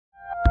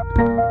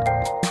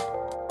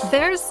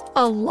There's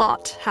a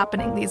lot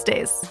happening these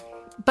days,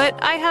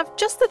 but I have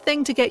just the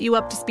thing to get you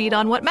up to speed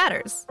on what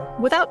matters,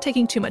 without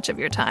taking too much of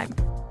your time.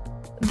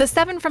 The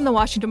 7 from the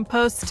Washington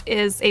Post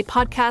is a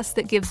podcast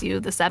that gives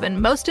you the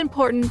 7 most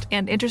important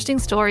and interesting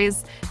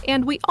stories,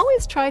 and we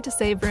always try to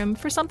save room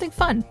for something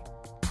fun.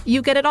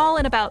 You get it all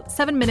in about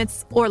 7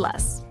 minutes or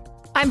less.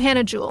 I'm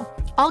Hannah Jewell.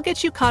 I'll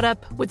get you caught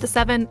up with the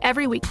 7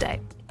 every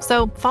weekday,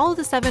 so follow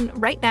the 7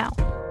 right now.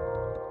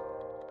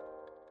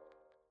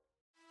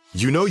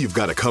 You know you've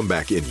got a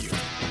comeback in you.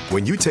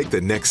 When you take the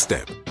next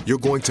step, you're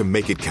going to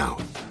make it count.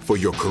 For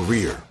your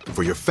career,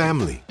 for your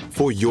family,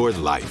 for your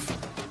life.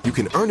 You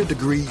can earn a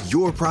degree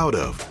you're proud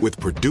of with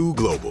Purdue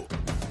Global.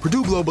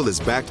 Purdue Global is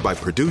backed by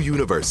Purdue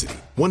University,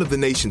 one of the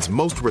nation's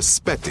most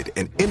respected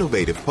and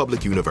innovative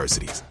public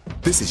universities.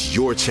 This is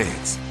your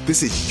chance.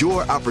 This is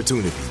your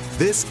opportunity.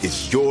 This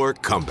is your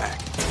comeback.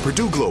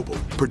 Purdue Global,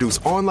 Purdue's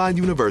online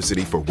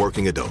university for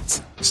working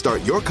adults.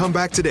 Start your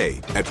comeback today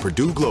at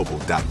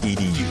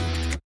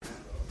purdueglobal.edu.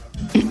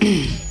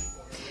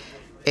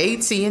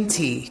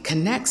 AT&T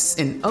connects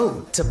an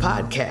ode to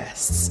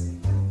podcasts.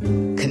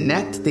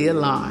 Connect the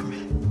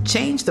alarm.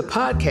 Change the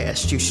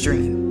podcast you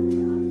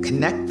stream.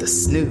 Connect the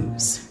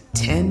snooze.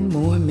 10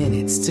 more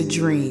minutes to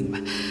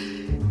dream.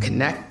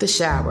 Connect the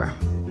shower.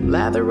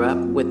 Lather up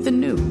with the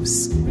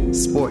news.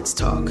 Sports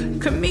talk,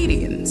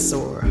 comedians,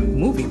 or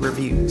movie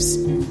reviews.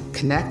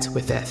 Connect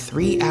with that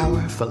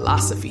 3-hour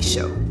philosophy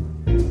show.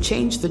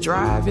 Change the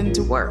drive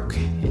into work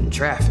in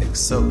traffic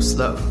so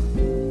slow.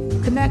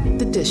 Connect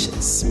the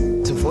dishes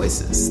to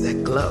voices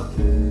that glow.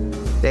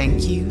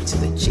 Thank you to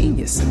the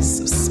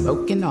geniuses of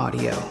spoken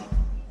audio.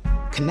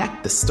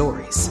 Connect the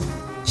stories.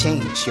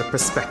 Change your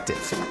perspective.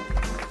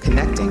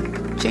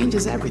 Connecting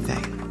changes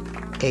everything.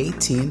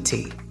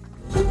 AT&T.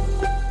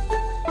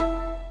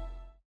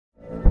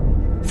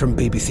 From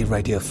BBC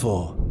Radio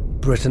 4,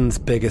 Britain's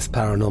biggest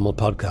paranormal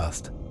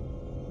podcast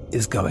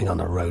is going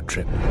on a road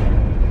trip.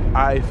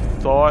 I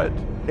thought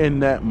in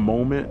that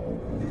moment,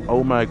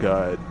 oh my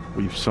God,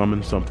 we've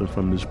summoned something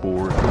from this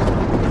board.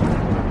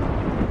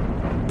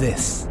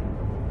 This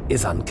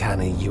is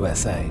Uncanny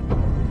USA.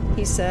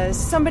 He says,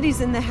 somebody's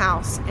in the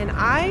house, and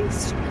I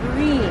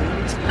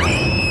screamed.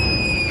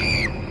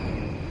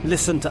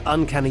 Listen to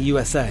Uncanny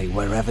USA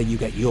wherever you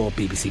get your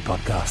BBC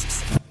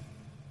podcasts,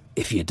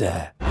 if you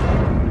dare.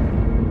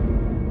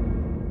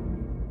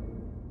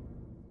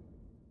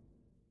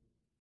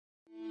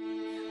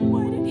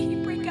 Why did he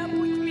break up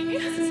with me?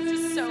 This is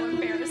just so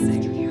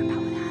embarrassing. Did you hear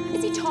about what happened?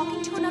 Is he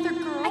talking to another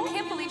girl? I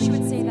can't believe she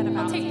would say that about me.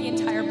 I'll take the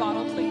entire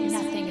bottle, please.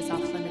 Nothing is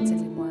off limits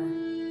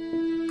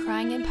anymore.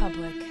 Crying in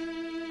public.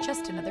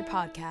 Just another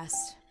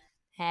podcast.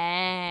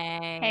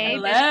 Hey. Hey.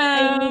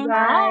 Hello.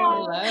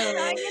 Hello.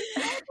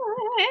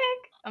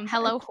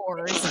 Hello,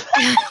 whores.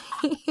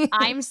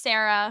 I'm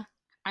Sarah.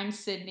 I'm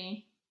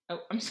Sydney. Oh,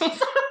 I'm so sorry.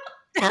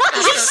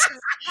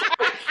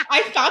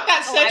 I thought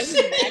that said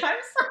Sydney. I'm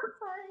so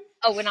sorry.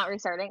 Oh, we're not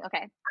restarting?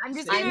 Okay. I'm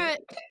just gonna...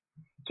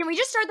 Can we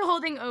just start the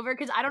whole thing over?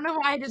 Because I don't know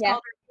why I just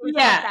called her.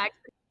 Yeah.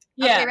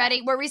 Okay,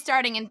 ready? We're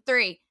restarting in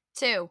 3,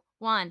 2,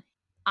 1.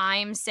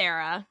 I'm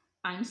Sarah.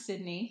 I'm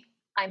Sydney.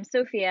 I'm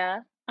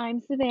Sophia.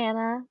 I'm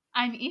Savannah.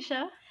 I'm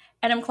Isha.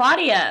 And I'm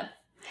Claudia.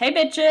 Hey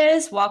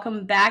bitches,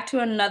 welcome back to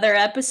another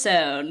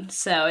episode.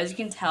 So as you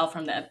can tell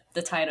from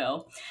the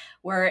title,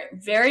 we're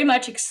very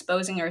much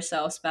exposing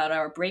ourselves about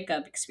our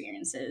breakup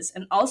experiences,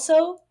 and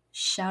also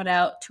shout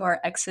out to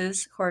our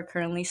exes who are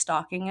currently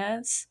stalking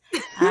us.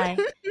 Hi.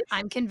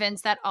 I'm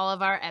convinced that all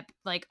of our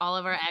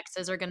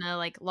exes are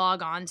gonna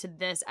log on to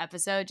this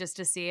episode just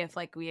to see if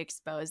we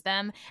expose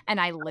them,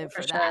 and I live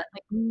for that.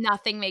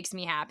 Nothing makes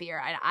me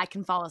happier. I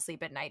can fall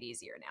asleep at night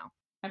easier now.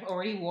 I've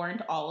already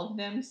warned all of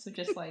them, so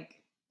just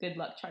good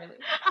luck, Charlie.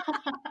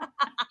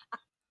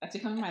 That's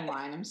becoming my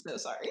line. I'm so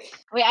sorry.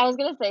 Wait, I was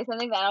gonna say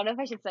something, but I don't know if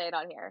I should say it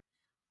on here.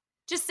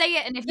 Just say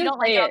it, and if you don't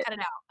like it, I'll cut it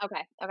out.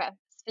 Okay.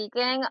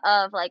 Speaking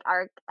of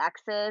our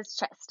exes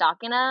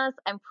stalking us,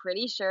 I'm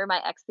pretty sure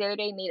my ex the other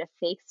day made a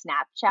fake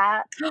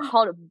Snapchat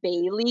called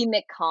Bailey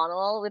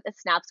McConnell with a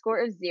snap score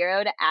of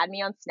 0 to add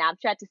me on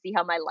Snapchat to see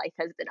how my life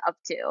has been up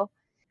to.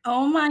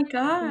 Oh my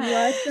God.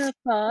 What the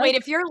fuck? Wait,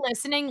 if you're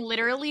listening,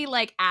 literally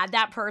add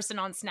that person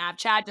on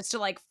Snapchat just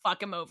to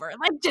fuck him over.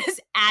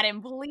 Just add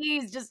him,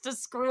 please, just to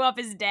screw up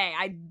his day.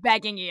 I'm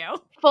begging you.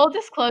 Full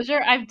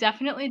disclosure, I've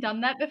definitely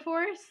done that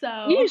before,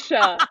 so.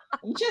 Isha.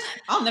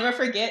 I'll never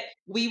forget,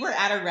 we were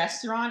at a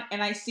restaurant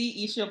and I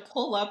see Isha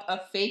pull up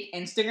a fake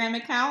Instagram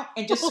account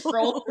and just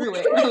scroll through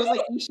it. And I was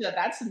like, Isha,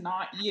 that's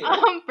not you.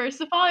 First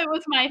of all, it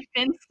was my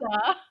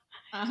Finsta.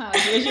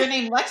 Here's your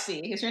name,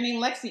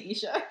 Lexi.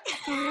 Isha.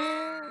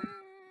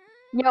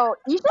 Yo,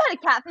 Isha had a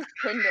catfish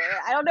Tinder.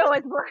 I don't know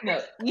what's worse. No,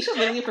 Isha's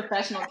literally a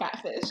professional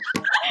catfish.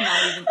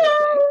 Not even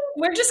kidding.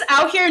 We're just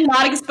out here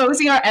not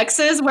exposing our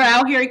exes. We're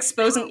out here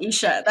exposing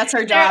Isha. That's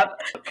our job.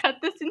 Cut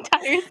this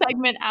entire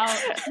segment out.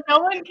 No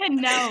one can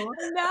know.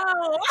 No.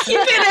 Keep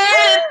it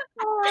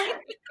in.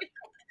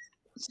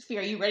 Sophia,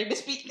 are you ready to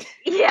speak?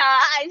 Yeah,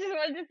 I just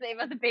wanted to say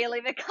about the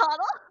Bailey McConnell.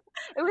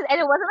 And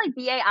it wasn't like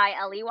Bailey,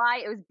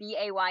 it was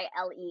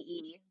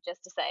Baylee,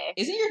 just to say.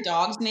 Isn't your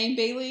dog's name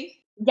Bailey?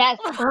 Yes.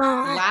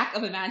 Lack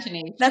of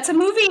imagination. That's a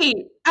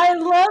movie. I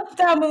love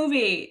that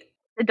movie.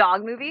 The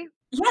dog movie?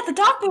 Yeah, the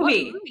dog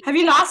movie. Have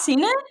you not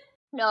seen it?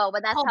 No,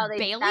 but that's Oh, how they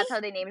Bailey? that's how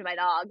they named my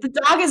dog. The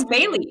dog is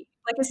Bailey.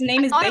 Like his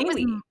name is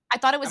Bailey. I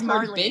thought it was I've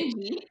heard Marley.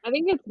 Benji. I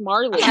think it's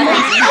Marley.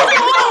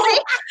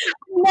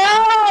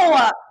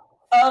 No.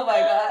 Oh my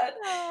god.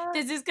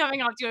 This is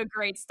coming off to a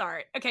great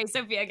start. Okay,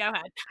 Sophia, go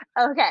ahead.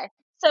 Okay.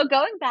 So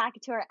going back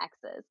to our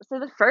exes. So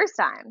the first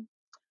time,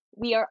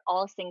 we are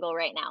all single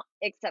right now,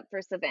 except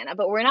for Savannah.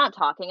 But we're not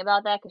talking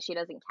about that because she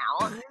doesn't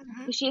count.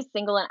 Because she is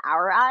single in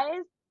our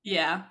eyes.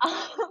 Yeah.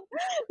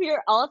 We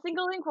are all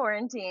single in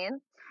quarantine.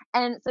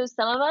 And so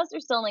some of us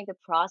are still in like the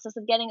process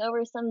of getting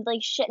over some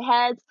like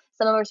shitheads.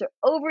 Some of us are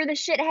over the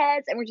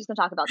shitheads, and we're just gonna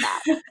talk about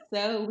that.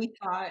 So we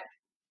thought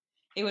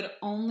it would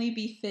only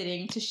be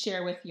fitting to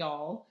share with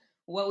y'all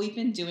what we've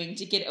been doing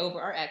to get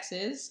over our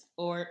exes,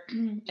 or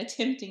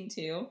attempting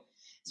to,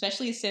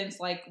 especially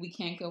since like we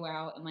can't go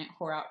out and like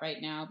whore out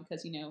right now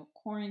because, you know,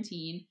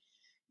 quarantine.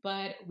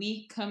 But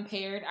we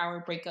compared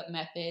our breakup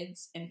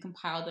methods and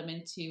compiled them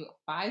into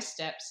 5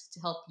 steps to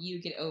help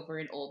you get over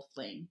an old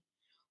fling,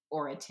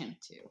 or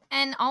attempt to.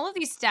 And all of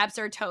these steps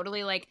are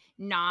totally like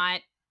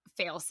not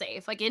fail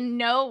safe. Like in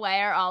no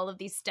way are all of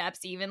these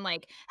steps even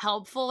like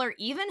helpful or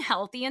even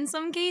healthy in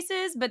some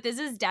cases. But this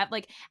is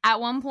like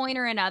at one point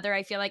or another,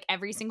 I feel like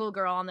every single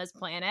girl on this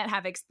planet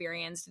have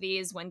experienced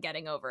these when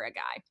getting over a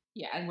guy.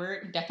 Yeah, and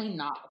we're definitely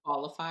not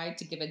qualified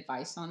to give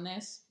advice on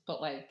this,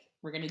 but like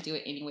we're gonna do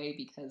it anyway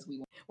because we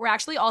want. We're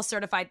actually all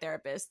certified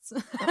therapists.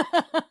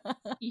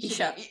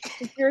 Isha.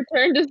 It's your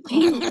turn to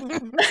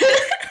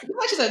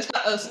Much as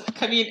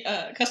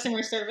a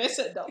customer service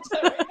at Delta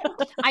right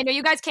now. I know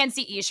you guys can't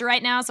see Isha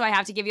right now, so I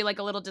have to give you like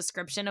a little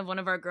description of one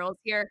of our girls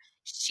here.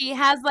 She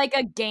has like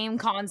a game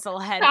console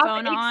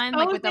headphone on,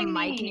 like with a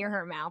mic near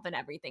her mouth and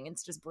everything.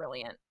 It's just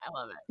brilliant. I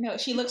love it. No,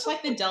 she looks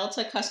like the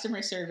Delta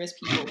customer service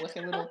people with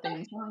her little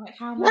things. I'm like,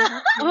 how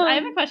I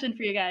have a question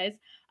for you guys.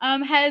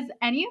 Has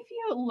any of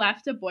you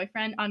left a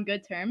boyfriend on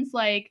good terms?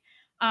 Like,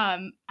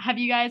 have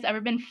you guys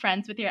ever been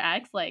friends with your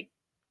ex? Like,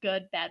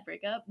 good, bad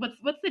breakup?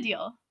 What's the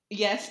deal?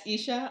 Yes,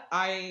 Isha.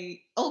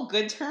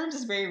 Good terms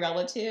is very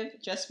relative,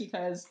 just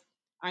because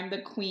I'm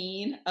the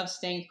queen of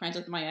staying friends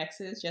with my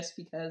exes, just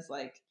because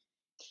like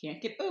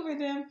can't get over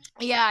them.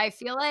 Yeah, I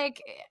feel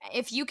like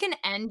if you can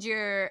end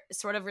your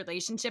sort of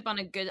relationship on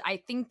a good, I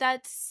think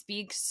that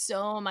speaks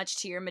so much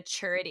to your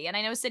maturity. And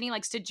I know Sydney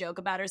likes to joke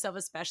about herself,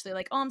 especially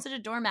like, oh, I'm such a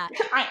doormat.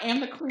 I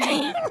am the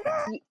queen.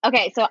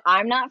 Okay, so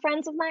I'm not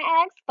friends with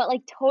my ex, but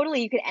like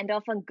totally you could end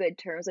off on good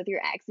terms with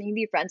your ex and you can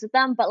be friends with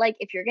them. But like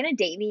if you're gonna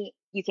date me,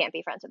 you can't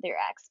be friends with your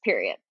ex,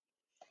 period.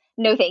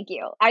 No, thank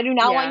you. I do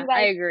not want you guys.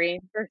 I agree,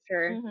 for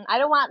sure. I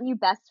don't want you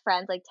best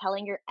friends like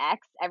telling your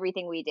ex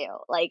everything we do.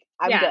 Like,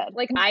 I'm good.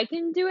 Like I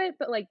can do it,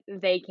 but like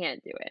they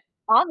can't do it.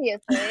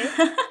 Obviously.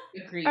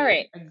 Agreed. All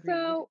right, Agreed.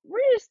 so we're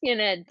just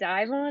gonna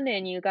dive on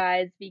in, you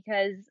guys,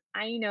 because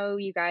I know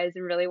you guys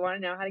really want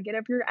to know how to get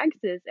up your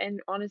exes, and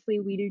honestly,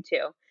 we do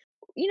too.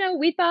 You know,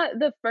 we thought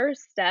the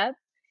first step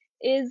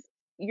is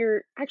this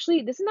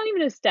is not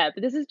even a step.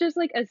 This is just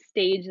like a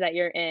stage that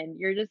you're in.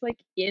 You're just like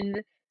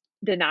in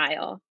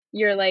denial.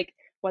 You're like,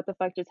 what the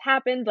fuck just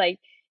happened? Like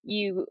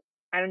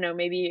I don't know,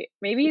 maybe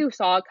you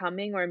saw it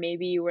coming, or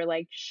maybe you were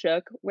like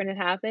shook when it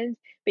happened.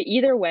 But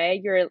either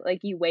way, you're like,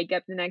 you wake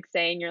up the next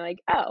day and you're like,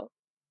 oh,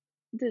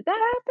 did that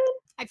happen?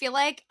 I feel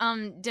like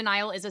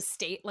denial is a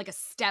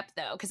step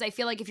though, because I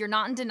feel like if you're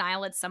not in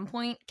denial at some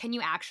point, can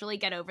you actually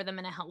get over them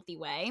in a healthy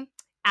way?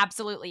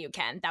 Absolutely you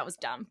can. That was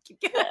dumb.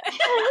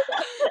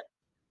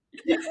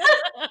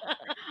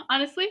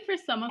 Honestly, for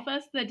some of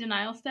us, the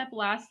denial step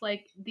lasts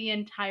like the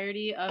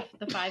entirety of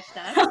the 5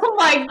 steps. Oh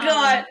my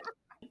god.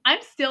 I'm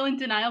still in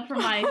denial from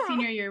my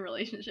senior year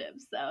relationship,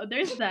 so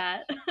there's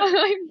that.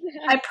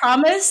 I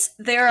promise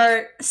there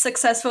are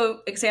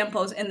successful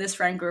examples in this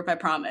friend group, I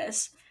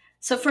promise.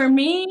 So for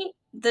me,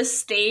 this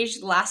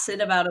stage lasted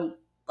about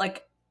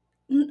like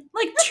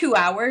 2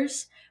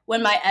 hours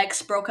when my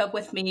ex broke up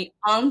with me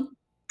on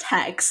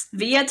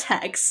via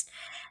text,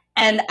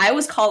 and I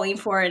was calling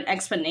for an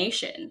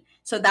explanation.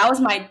 So that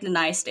was my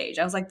deny stage.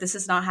 I was like, this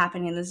is not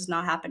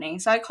happening.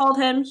 So I called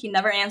him, he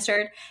never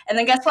answered, and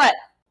then guess what?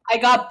 I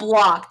got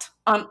blocked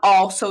on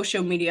all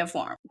social media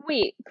forms.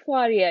 Wait,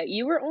 Claudia,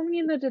 you were only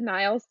in the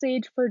denial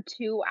stage for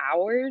 2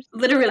 hours?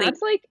 Literally.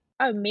 That's like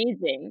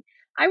amazing.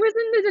 I was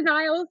in the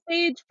denial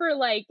stage for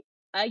like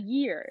a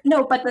year.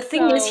 No, but the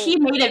thing is, he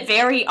made it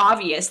very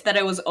obvious that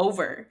it was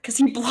over because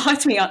he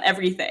blocked me on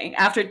everything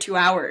after 2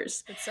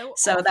 hours. It's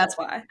so that's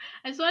why.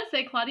 I just want to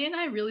say, Claudia and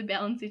I really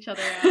balance each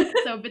other out.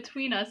 So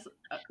between us,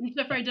 each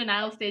of our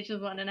denial stage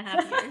is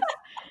 1.5 years.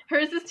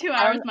 Hers is 2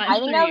 hours, mine's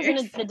 3 years. I think I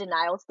was in the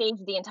denial stage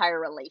the entire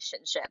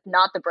relationship,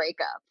 not the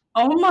breakup.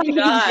 Oh my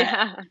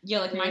god.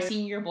 Yeah, like my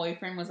senior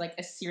boyfriend was like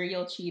a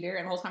serial cheater,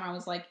 and the whole time I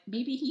was like,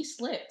 maybe he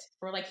slipped,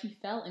 or like he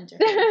fell into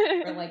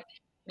her, or like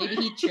maybe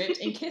he tripped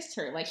and kissed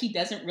her. Like, he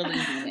doesn't really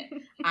mean it.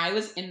 I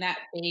was in that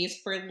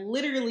phase for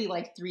literally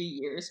like 3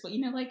 years, but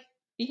you know, like,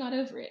 he got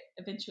over it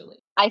eventually.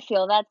 I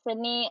feel that,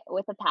 Sydney,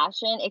 with a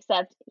passion,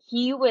 except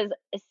he was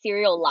a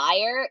serial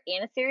liar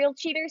and a serial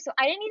cheater, so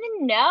I didn't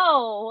even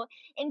know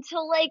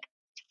until, like,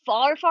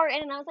 far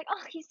in, and I was like,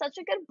 oh, he's such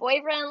a good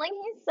boyfriend, like,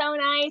 he's so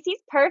nice, he's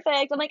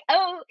perfect. I'm like,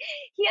 oh,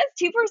 he has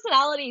 2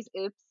 personalities.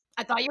 Oops.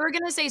 I thought you were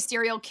going to say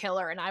serial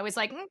killer, and I was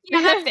like,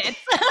 yeah, that fits.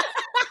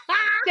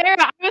 Sarah,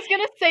 I was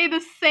going to say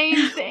the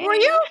same thing. Were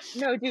you?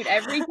 No, dude,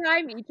 every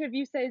time each of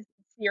you says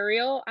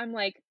serial, I'm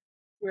like,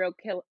 serial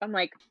killer. I'm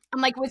like,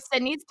 with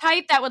Sydney's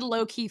type, that would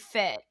low-key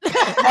fit.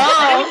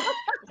 Oh.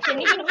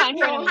 Sydney can find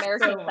her an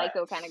American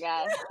Psycho kind of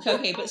guy.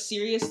 Okay, but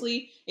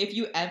seriously, if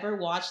you ever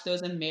watch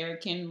those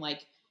American,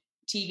 like,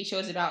 TV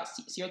shows about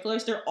serial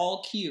killers, they're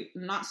all cute.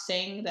 I'm not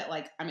saying that,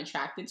 like, I'm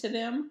attracted to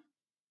them,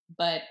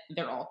 but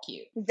they're all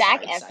cute.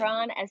 Zac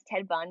Efron as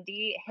Ted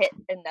Bundy hit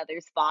another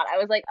spot. I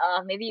was like,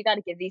 oh, maybe you got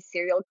to give these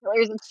serial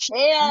killers a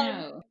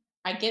chance. No,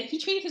 I get he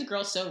treated his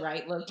girl so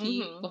right,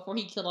 low-key, before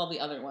he killed all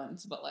the other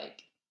ones, but,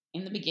 like,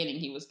 in the beginning,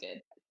 he was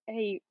good.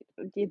 hey,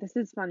 dude, this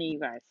is funny, you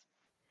guys.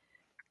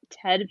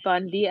 Ted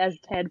Bundy as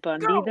Ted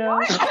Bundy, though.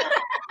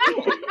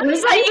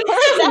 Was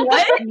that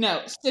what?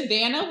 No,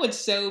 Savannah would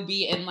so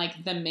be in,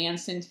 like, the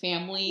Manson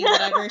family,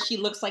 whatever. She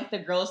looks like the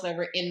girls that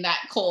were in that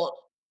cult.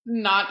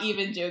 Not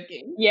even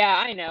joking. Yeah,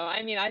 I know.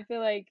 I mean, I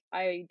feel like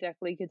I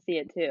definitely could see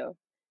it too.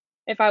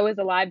 If I was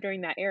alive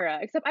during that era.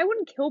 Except I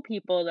wouldn't kill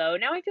people, though.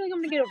 Now I feel like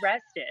I'm gonna get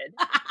arrested.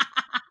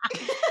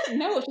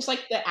 No, it's just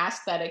like the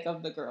aesthetic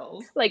of the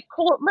girls. Like,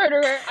 cult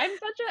murderer. I'm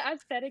such an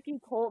aesthetic-y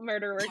cult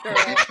murderer girl.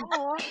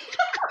 Aw.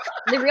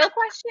 The real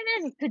question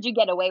is, could you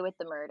get away with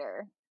the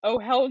murder? Oh,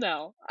 hell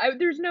no.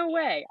 There's no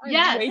way. I'm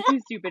Yes. way too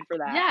stupid for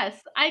that.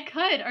 Yes, I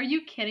could. Are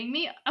you kidding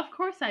me? Of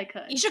course I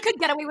could. Isha could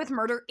get away with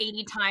murder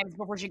 80 times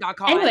before she got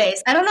caught.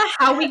 Anyways, I don't know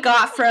how we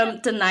got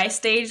from the nice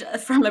stage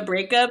from a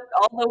breakup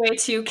all the way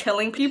to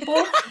killing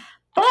people,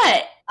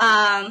 but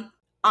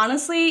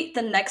honestly,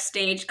 the next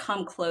stage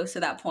come close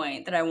to that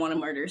point that I want to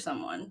murder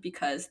someone,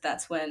 because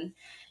that's when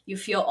you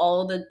feel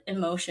all the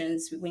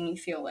emotions, when you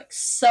feel like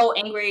so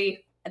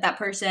angry at that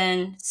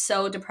person,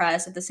 so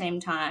depressed at the same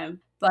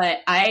time. But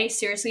I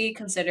seriously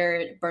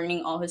considered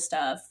burning all his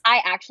stuff.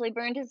 I actually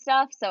burned his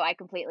stuff, so I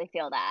completely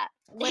feel that.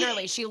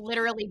 Literally, she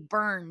literally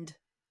burned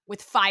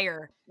with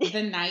fire.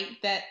 The night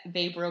that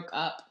they broke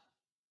up,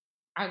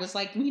 I was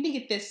like, we need to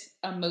get this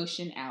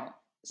emotion out.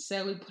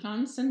 So we put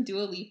on some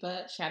Dua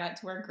Lipa, shout out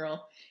to our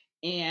girl,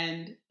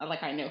 and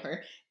like I know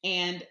her,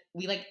 and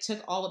we like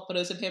took all the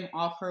photos of him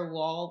off her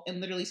wall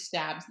and literally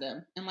stabbed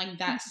them. And like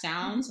that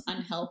sounds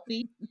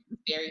unhealthy,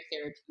 very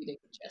therapeutic,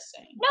 just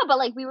saying. No, but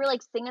like we were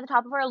like singing at the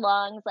top of our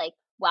lungs, like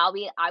while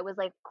I was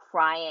like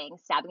crying,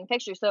 stabbing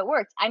pictures, so it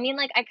worked. I mean,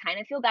 like I kind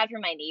of feel bad for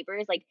my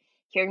neighbors, like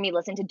hearing me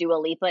listen to Dua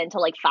Lipa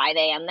until like 5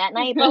 a.m. that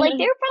night, but like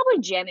they were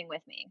probably jamming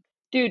with me.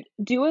 Dude,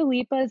 Dua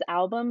Lipa's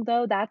album,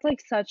 though, that's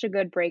like such a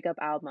good breakup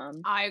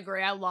album. I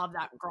agree. I love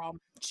that girl.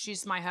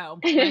 She's my hoe.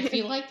 I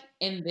feel like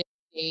in this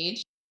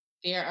age,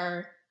 there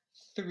are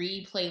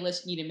 3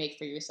 playlists you need to make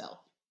for yourself.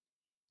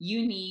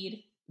 You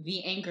need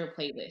the anger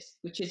playlist,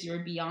 which is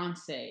your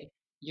Beyonce,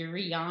 your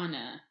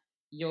Rihanna,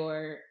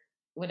 your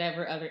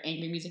whatever other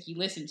angry music you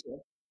listen to.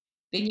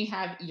 Then you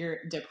have your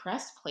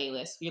depressed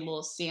playlist, your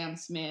little Sam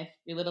Smith,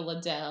 your little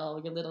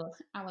Adele, your little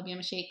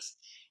Alabama Shakes.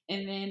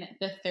 And then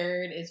the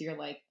third is your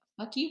like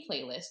fuck you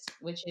playlist,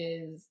 which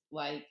is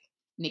like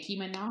Nicki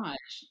Minaj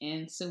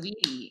and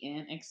Saweetie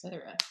and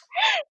etc.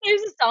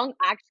 There's a song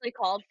actually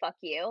called Fuck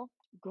You.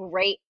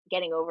 Great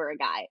getting over a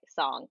guy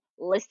song.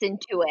 Listen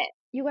to it.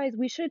 You guys,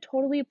 we should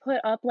totally put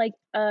up like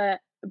a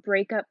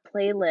breakup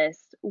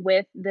playlist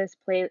with this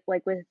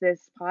with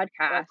this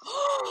podcast.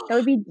 That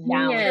would be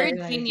You're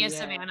genius. a genius,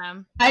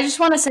 Savannah. I just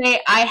want to say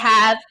I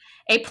have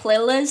a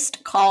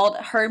playlist called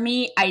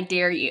Hermie, I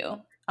Dare You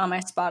on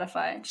my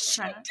Spotify.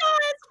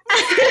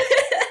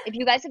 If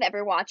you guys have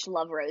ever watched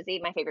Love, Rosie,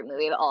 my favorite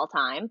movie of all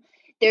time,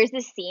 there's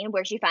this scene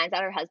where she finds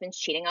out her husband's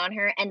cheating on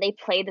her and they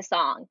play the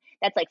song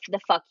that's like the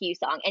fuck you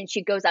song, and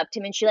she goes up to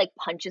him and she like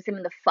punches him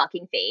in the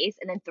fucking face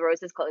and then throws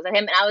his clothes at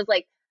him, and I was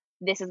like,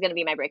 this is gonna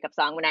be my breakup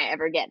song when I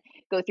ever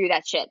go through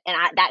that shit, and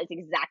that is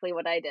exactly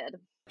what I did.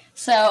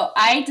 So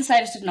I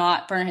decided to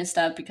not burn his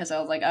stuff because I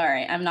was like, all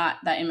right, I'm not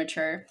that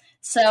immature.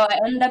 So I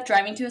ended up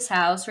driving to his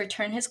house,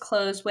 returned his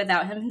clothes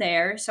without him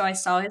there. So I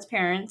saw his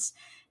parents.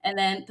 And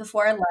then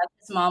before I left,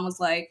 his mom was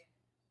like,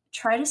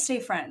 try to stay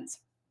friends,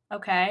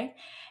 okay?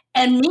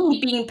 And me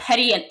being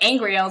petty and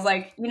angry, I was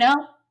like,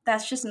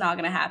 that's just not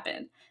going to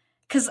happen.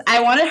 Because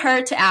I wanted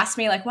her to ask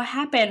me, like, what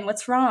happened?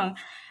 What's wrong?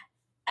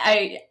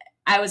 I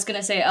was going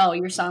to say, oh,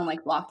 your son,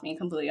 like, blocked me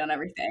completely on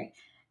everything.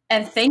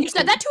 And You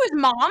said that to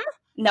his mom?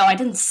 No, I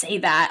didn't say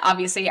that,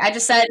 obviously. I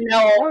just said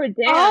no. Oh,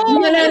 damn.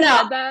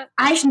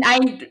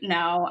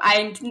 No.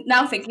 I'm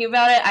now thinking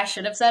about it, I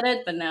should have said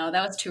it, but no,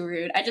 that was too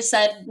rude. I just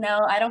said,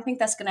 no, I don't think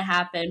that's going to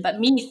happen. But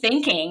me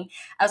thinking,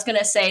 I was going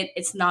to say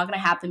it's not going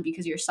to happen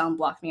because your son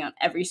blocked me on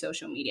every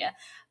social media.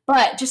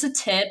 But just a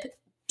tip,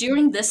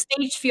 during this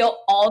stage, feel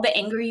all the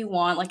anger you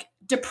want, like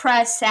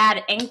depressed,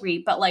 sad,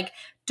 angry, but like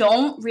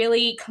don't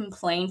really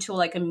complain to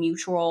like a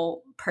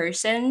mutual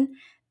person.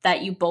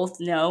 that you both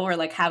know or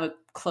like have a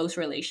close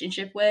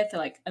relationship with, or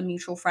like a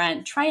mutual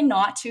friend, try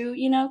not to,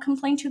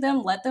 complain to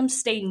them. Let them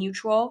stay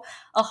neutral.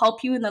 I'll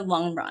help you in the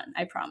long run,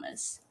 I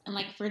promise. And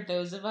like for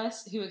those of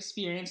us who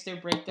experienced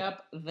their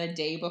breakup the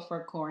day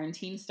before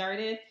quarantine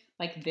started,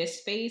 like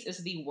this phase is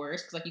the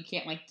worst because like you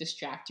can't like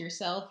distract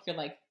yourself. You're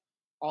like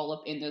all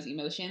up in those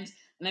emotions.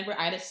 And then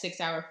I had a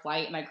 6-hour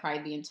flight and I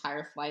cried the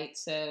entire flight.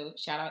 So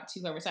shout out to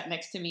whoever sat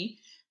next to me.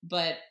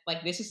 But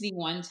like this is the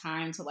one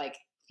time to like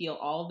feel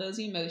all those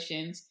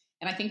emotions.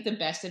 And I think the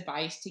best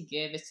advice to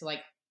give is to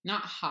like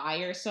not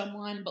hire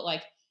someone, but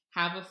like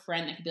have a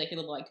friend that could be like a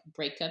little like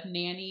breakup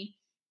nanny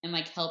and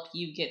like help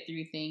you get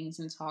through things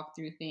and talk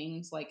through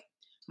things. Like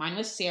mine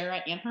was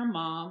Sarah and her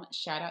mom.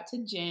 Shout out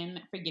to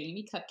Jen for getting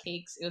me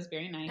cupcakes. It was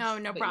very nice. Oh,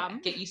 no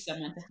problem. Yeah, get you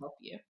someone to help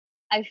you.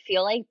 I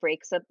feel like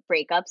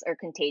breakups are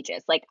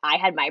contagious. Like I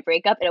had my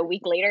breakup and a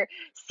week later,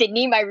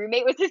 Sydney, my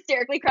roommate, was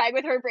hysterically crying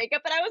with her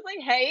breakup. And I was like,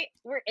 hey,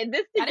 we're in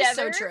this together. That is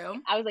so true.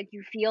 I was like,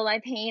 you feel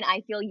my pain. I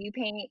feel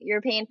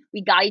your pain.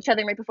 We got each other.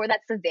 And right before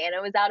that,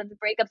 Savannah was out of the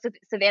breakup. So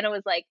Savannah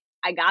was like,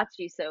 I got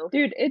you. So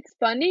Dude, it's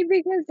funny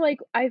because like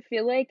I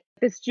feel like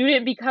the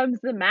student becomes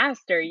the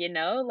master,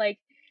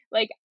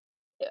 like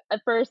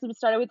at first it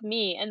started with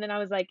me, and then I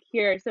was like,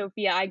 here,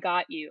 Sophia, I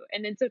got you.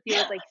 And then Sophia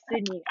was like,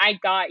 Sydney, I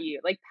got you.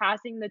 Like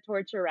passing the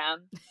torch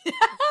around. The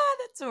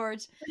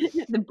torch.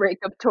 The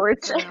breakup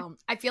torch.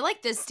 I feel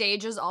like this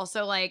stage is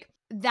also like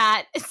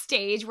that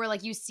stage where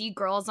like you see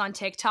girls on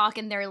TikTok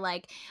and they're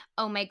like,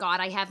 oh my God,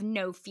 I have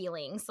no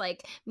feelings.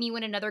 Like me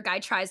when another guy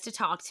tries to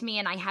talk to me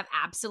and I have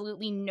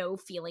absolutely no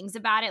feelings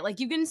about it. Like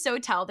you can so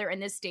tell they're in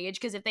this stage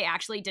because if they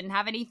actually didn't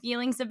have any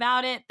feelings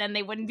about it, then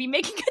they wouldn't be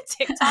making a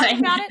TikTok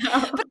about it.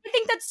 But I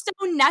think that's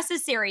so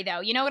necessary though.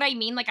 You know what I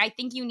mean? Like I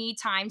think you need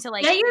time to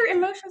like get your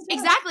emotions out.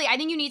 Exactly. I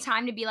think you need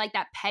time to be like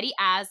that petty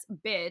ass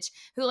bitch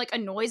who like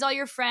annoys all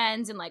your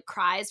friends and like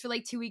cries for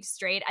like 2 weeks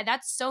straight.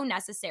 That's so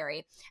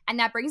necessary. And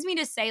that brings me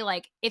to say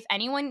like if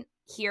anyone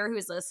here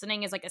who's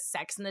listening is like a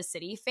Sex and the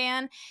City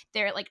fan,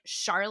 they're like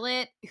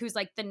Charlotte, who's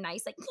like the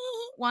nice like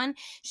one,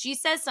 she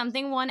says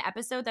something one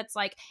episode that's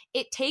like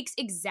it takes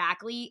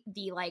exactly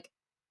the like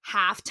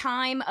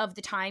halftime of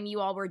the time you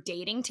all were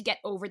dating to get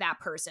over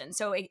that person.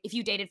 So if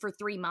you dated for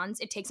 3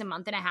 months, it takes a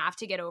month and a half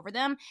to get over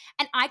them.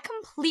 And I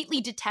completely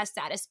detest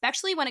that,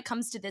 especially when it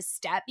comes to this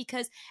step,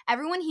 because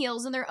everyone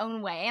heals in their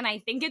own way. And I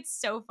think it's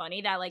so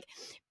funny that like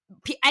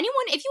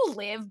anyone, if you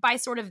live by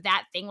sort of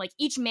that thing, like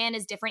each man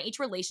is different, each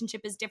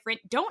relationship is different,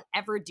 don't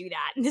ever do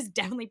that. And this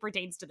definitely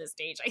pertains to this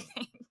stage, I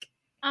think.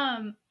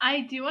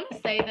 I do want to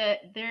say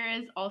that there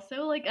is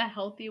also like a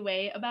healthy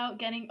way about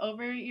getting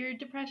over your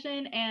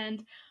depression.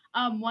 And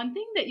one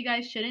thing that you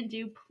guys shouldn't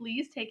do,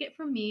 please take it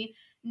from me,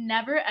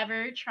 never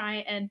ever try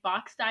and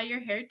box dye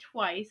your hair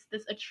twice,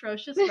 this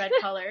atrocious red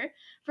color.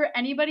 For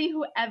anybody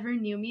who ever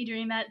knew me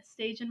during that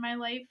stage in my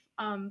life,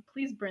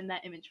 please burn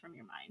that image from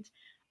your mind.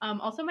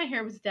 Also, my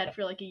hair was dead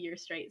for like a year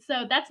straight.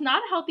 So that's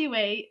not a healthy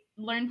way.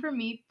 Learn from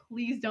me.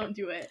 Please don't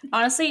do it.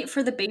 Honestly,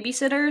 for the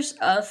babysitters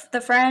of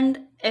the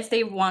friend, if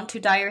they want to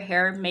dye your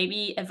hair,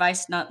 maybe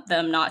advise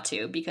them not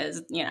to,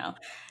 because,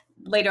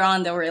 later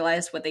on they'll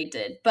realize what they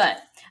did.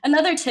 But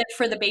another tip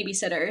for the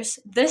babysitters,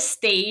 this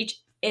stage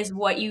is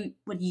what you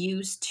would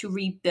use to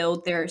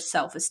rebuild their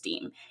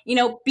self-esteem.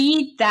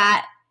 Be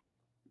that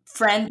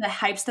friend that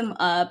hypes them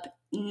up,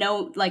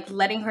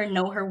 letting her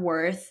know her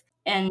worth,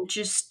 and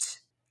just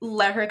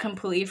let her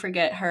completely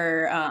forget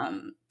her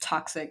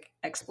toxic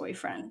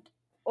ex-boyfriend.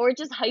 Or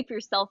just hype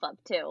yourself up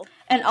too.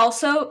 And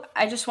also,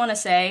 I just want to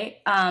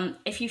say,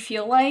 if you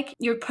feel like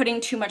you're putting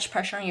too much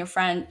pressure on your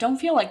friend, don't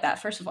feel like that,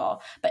 first of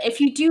all. But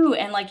if you do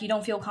and you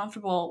don't feel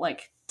comfortable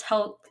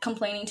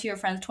complaining to your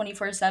friends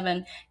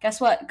 24/7, guess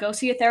what? Go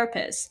see a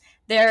therapist.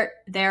 They're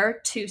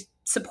there to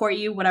support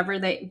you whatever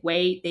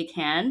way they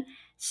can.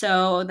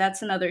 So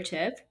that's another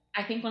tip.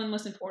 I think one of the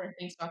most important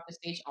things about this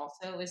stage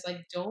also is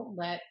don't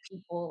let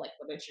people,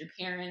 whether it's your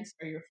parents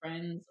or your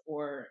friends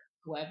or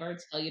whoever,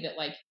 tell you that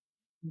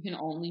you can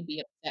only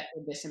be upset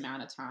for this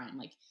amount of time.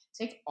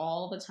 Take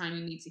all the time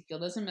you need to feel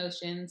those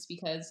emotions,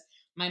 because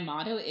my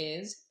motto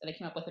is, that I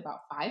came up with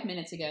about 5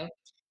 minutes ago,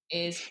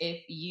 is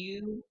if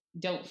you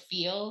don't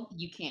feel,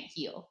 you can't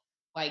heal.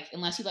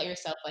 Unless you let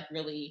yourself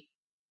really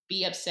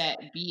be upset,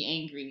 be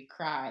angry,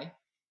 cry,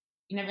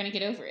 you're never going to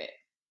get over it.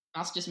 I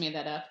also just made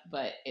that up,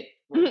 but it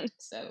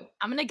worked. So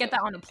I'm going to get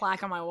that on a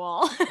plaque on my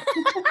wall.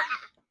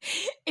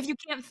 If you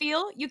can't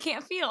feel, you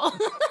can't feel.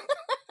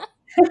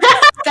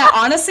 That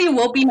honestly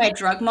will be my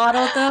drug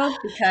model, though,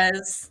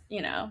 because,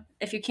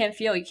 if you can't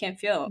feel, you can't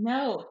feel.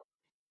 No.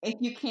 If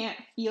you can't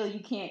feel, you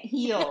can't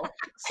heal.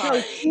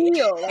 So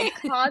heal,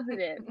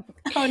 positive.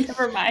 Oh,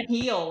 never mind.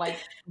 Heal,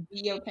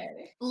 be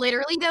okay.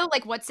 Literally, though,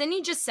 what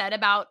Sydney just said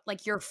about,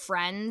 your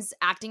friends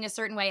acting a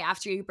certain way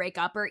after you break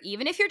up, or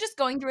even if you're just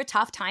going through a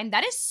tough time,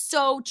 that is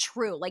so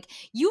true.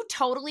 You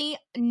totally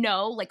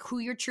know, who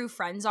your true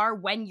friends are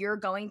when you're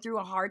going through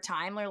a hard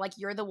time, or,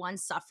 you're the one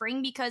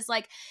suffering, because,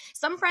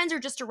 some friends are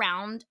just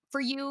around for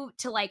you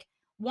to,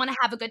 want to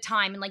have a good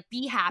time and like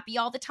be happy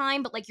all the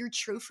time, but like your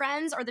true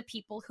friends are the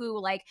people who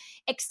like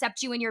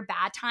accept you in your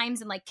bad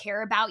times and like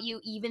care about you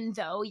even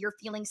though you're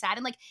feeling sad,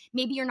 and like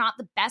maybe you're not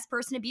the best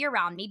person to be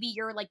around, maybe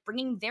you're like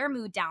bringing their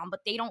mood down,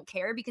 but they don't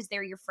care because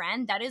they're your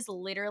friend. That is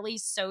literally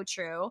so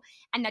true,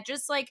 and that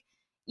just like,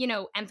 you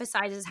know,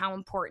 emphasizes how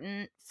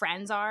important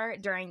friends are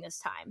during this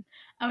time.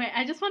 Okay,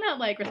 I just want to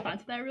like respond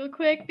to that real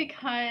quick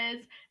because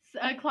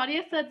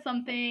Claudia said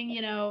something,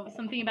 you know,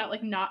 something about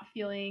like not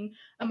feeling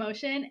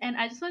emotion. And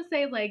I just want to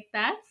say like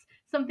that's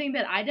something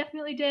that I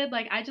definitely did.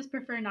 Like I just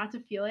prefer not to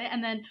feel it.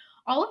 And then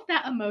all of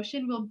that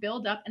emotion will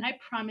build up. And I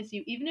promise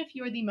you, even if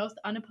you're the most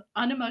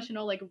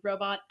unemotional like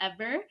robot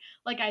ever,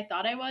 like I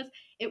thought I was,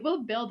 it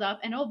will build up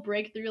and it'll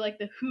break through like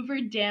the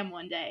Hoover Dam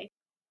one day.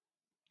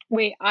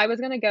 Wait, I was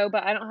gonna go,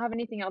 but I don't have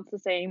anything else to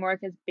say anymore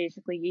because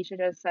basically Isha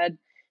just said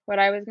what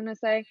I was gonna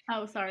say.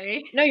 Oh,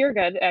 sorry. No, you're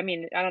good. I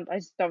mean, I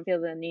just don't feel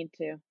the need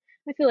to.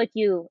 I feel like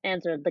you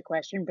answered the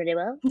question pretty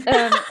well.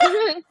 That's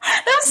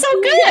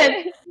so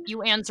good.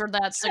 You answered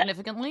that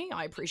significantly.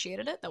 I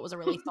appreciated it. That was a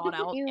really thought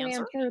out You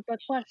answer. answered the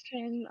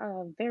question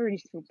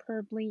very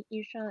superbly,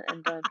 Isha,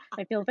 and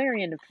I feel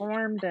very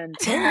informed and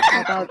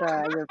about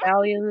your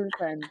values.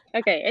 And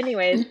okay,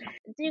 anyways, do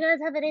you guys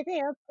have anything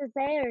else to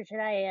say, or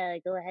should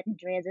I go ahead and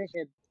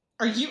transition?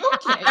 Are you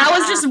okay? That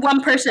was just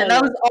one person.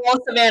 That was all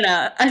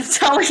Savannah. I'm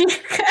telling you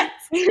guys.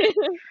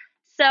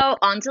 So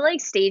on to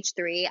like stage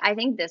 3. I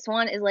think this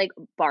one is like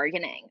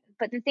bargaining.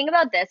 But the thing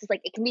about this is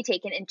like it can be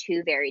taken in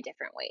 2 very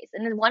different ways.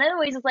 And then one of the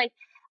ways is like,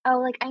 oh,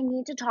 like I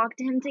need to talk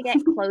to him to get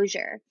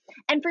closure.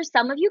 And for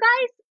some of you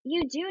guys,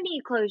 you do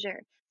need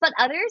closure. But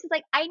others, it's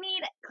like, I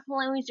need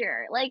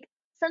closure, like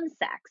some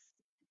sex.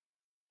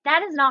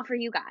 That is not for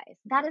you guys.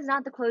 That is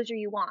not the closure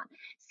you want.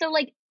 So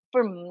like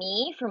for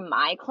me, for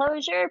my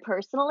closure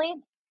personally,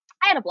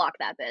 I had to block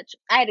that bitch.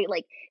 I had to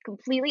like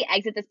completely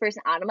exit this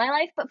person out of my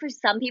life. But for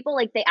some people,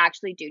 like they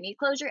actually do need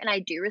closure, and I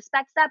do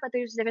respect that. But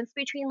there's a difference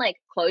between like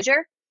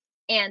closure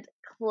and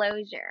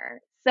closure.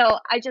 So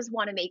I just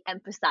want to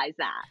emphasize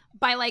that.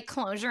 By like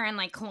closure and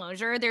like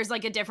closure, there's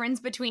like a difference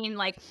between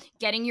like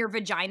getting your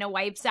vagina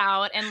wipes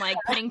out and like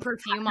putting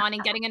perfume on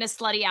and getting in a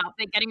slutty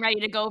outfit, getting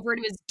ready to go over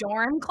to his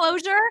dorm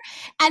closure.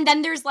 And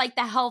then there's like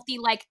the healthy,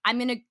 like I'm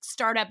going to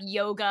start up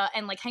yoga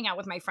and like hang out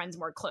with my friends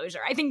more closure.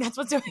 I think that's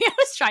what Sophia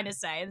was trying to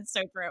say. It's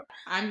so true.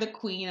 I'm the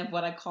queen of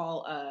what I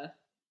call,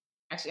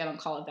 actually I don't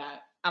call it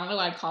that. I don't know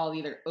what I call it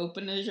either.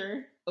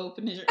 Openager,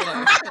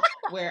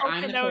 where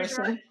I'm the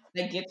person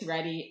that gets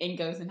ready and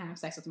goes and have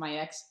sex with my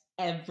ex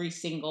every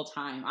single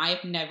time. I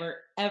have never,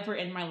 ever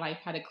in my life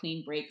had a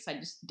clean break because I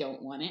just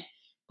don't want it.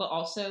 But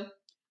also,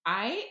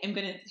 I am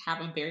going to have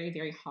a very,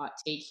 very hot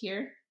take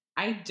here.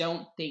 I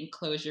don't think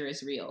closure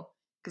is real.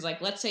 Because, like,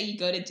 let's say you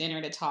go to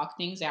dinner to talk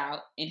things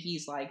out, and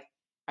he's like,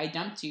 I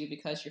dumped you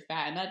because you're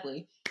fat and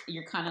ugly.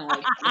 You're kind of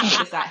like,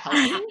 does that help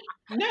you?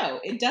 No,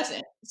 it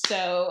doesn't.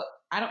 So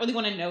I don't really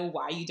want to know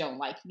why you don't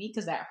like me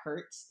because that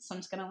hurts. So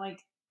I'm just going to, like,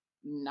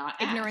 not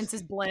ignorance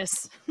is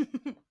bliss.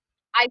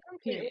 I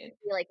completely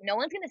feel like no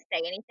one's gonna say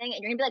anything, and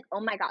you're gonna be like,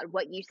 "Oh my god,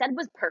 what you said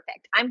was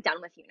perfect. I'm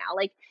done with you now."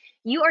 Like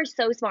you are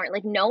so smart.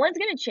 Like no one's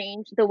gonna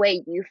change the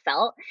way you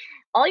felt.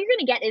 All you're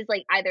gonna get is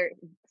like either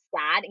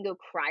sad and go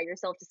cry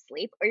yourself to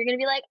sleep, or you're gonna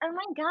be like, "Oh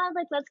my god,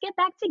 like let's get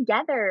back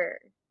together."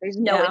 There's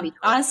no in between.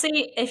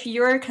 Honestly, if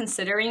you're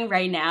considering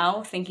right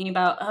now, thinking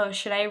about, oh,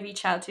 should I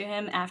reach out to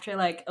him after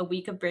like a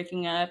week of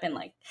breaking up and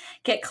like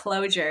get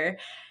closure?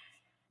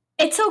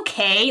 It's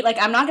okay. Like,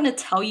 I'm not going to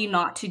tell you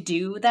not to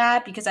do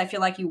that because I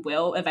feel like you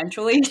will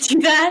eventually do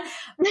that.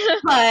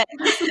 But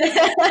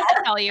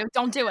I'll tell you,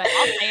 don't do it.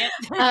 I'll say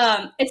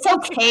it. It's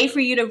okay for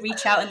you to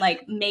reach out and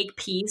like make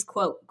peace,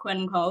 quote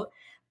unquote.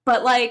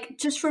 But like,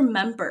 just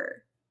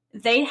remember,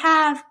 they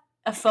have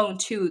a phone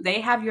too.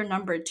 They have your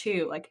number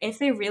too. Like, if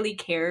they really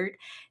cared,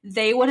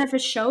 they would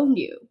have shown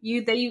you.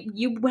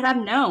 You would have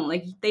known.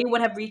 Like, they would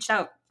have reached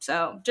out.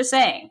 So, just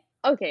saying.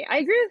 Okay, I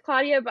agree with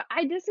Claudia, but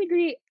I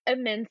disagree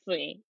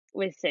immensely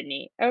with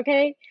Sydney,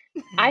 okay?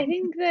 I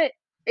think that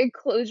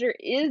closure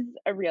is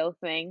a real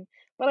thing,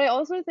 but I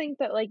also think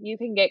that, like, you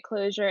can get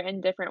closure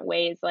in different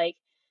ways. Like,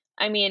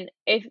 I mean,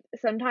 if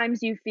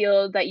sometimes you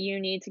feel that you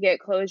need to get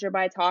closure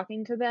by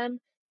talking to them,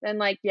 then,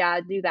 like, yeah,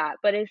 do that.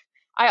 But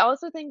I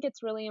also think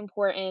it's really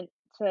important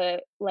to,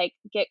 like,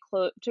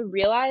 to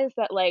realize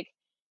that, like,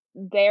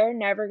 they're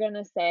never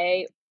gonna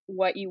say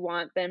what you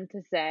want them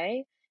to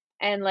say,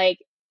 and, like,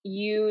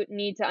 you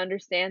need to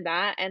understand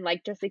that and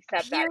like just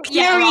accept that.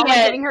 Yeah, we're all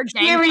like giving her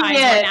gang signs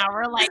right now.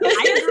 We're like,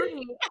 I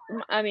agree.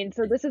 I mean,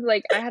 so this is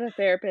like I had a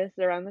therapist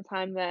around the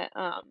time that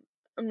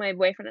my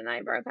boyfriend and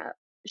I broke up.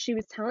 She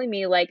was telling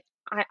me like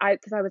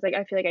because I was like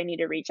I feel like I need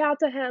to reach out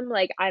to him.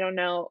 Like I don't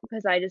know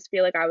because I just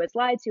feel like I was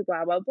lied to.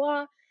 Blah blah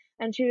blah.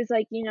 And she was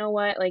like, you know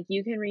what? Like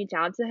you can reach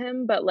out to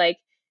him, but like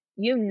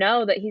you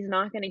know that he's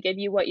not going to give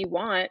you what you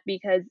want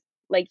because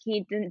like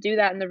he didn't do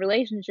that in the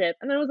relationship.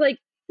 And I was like,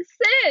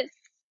 sis.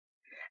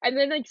 And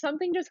then, like,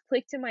 something just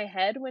clicked in my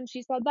head when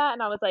she said that,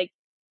 and I was like,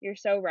 you're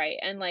so right.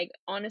 And, like,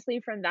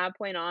 honestly, from that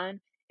point on,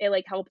 it,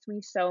 like, helped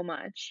me so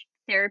much.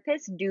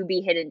 therapists do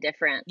be hidden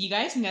different. You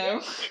guys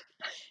know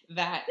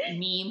that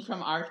meme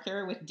from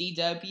Arthur with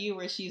DW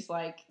where she's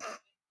like,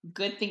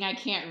 good thing I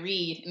can't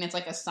read, and it's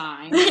like a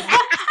sign.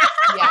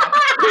 Yeah.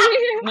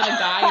 When a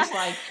guy is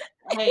like,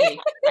 hey,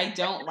 I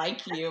don't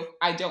like you,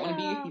 I don't want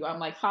to be with you, I'm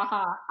like,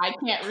 haha, I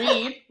can't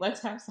read,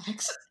 let's have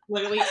sex.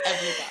 Literally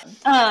every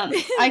time.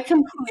 I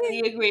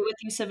completely agree with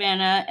you,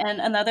 Savannah. And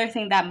another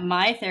thing that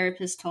my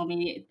therapist told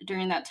me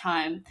during that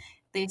time,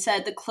 they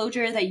said the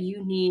closure that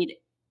you need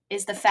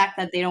is the fact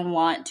that they don't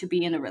want to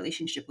be in a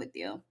relationship with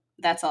you.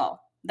 That's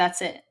all.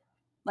 That's it.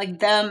 Like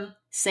them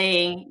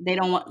saying they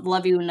don't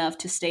love you enough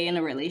to stay in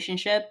a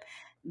relationship,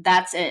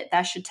 that's it.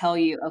 That should tell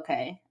you,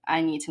 okay,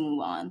 I need to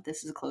move on.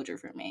 This is a closure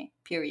for me,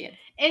 period.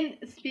 And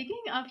speaking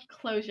of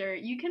closure,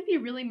 you can be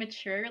really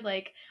mature,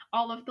 like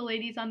all of the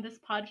ladies on this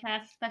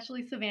podcast,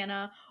 especially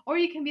Savannah, or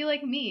you can be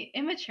like me,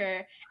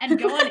 immature, and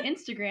go on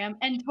Instagram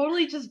and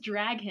totally just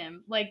drag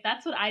him. Like,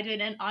 that's what I did,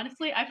 and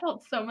honestly, I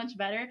felt so much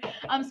better.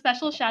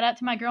 Special shout out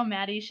to my girl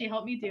Maddie. She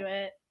helped me do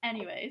it.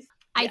 Anyways.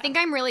 I think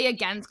I'm really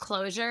against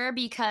closure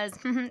because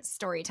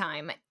story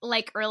time.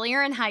 Like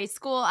earlier in high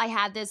school, I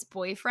had this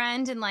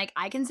boyfriend and like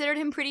I considered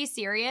him pretty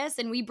serious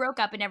and we broke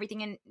up and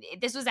everything. And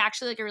this was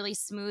actually like a really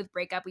smooth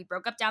breakup. We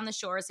broke up down the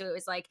shore. So it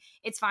was like,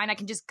 it's fine. I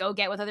can just go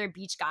get with other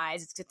beach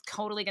guys. It's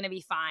totally going to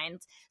be fine.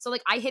 So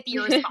like I hit the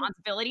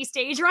irresponsibility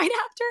stage right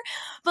after.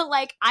 But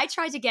like I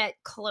tried to get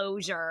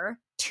closure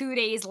 2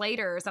 days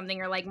later or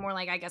something, or like more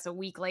like I guess a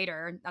week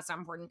later. That's not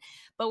important.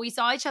 But we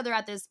saw each other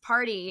at this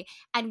party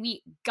and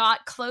we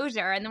got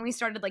closure, and then we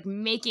started like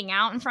making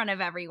out in front of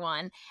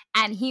everyone,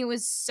 and he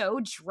was so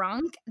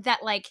drunk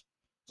that like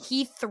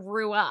he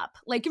threw up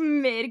like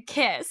mid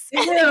kiss.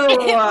 It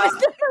was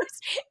the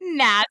most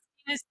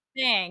nastiest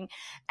thing,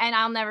 and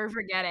I'll never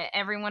forget it.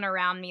 Everyone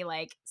around me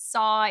like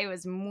saw. It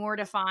was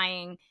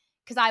mortifying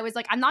because I was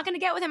like, I'm not gonna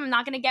get with him,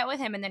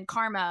 and then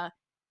karma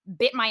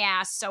bit my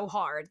ass so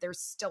hard. There's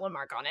still a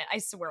mark on it. I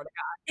swear to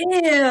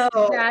God.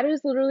 Ew. That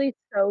is literally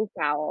so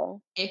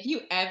foul. If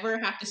you ever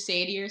have to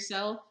say to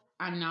yourself,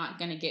 I'm not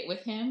going to get with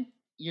him,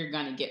 you're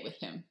going to get with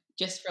him.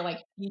 Just for like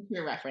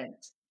future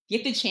reference. You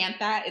have to chant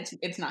that.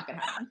 It's not going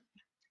to happen.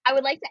 I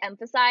would like to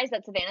emphasize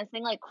that Savannah's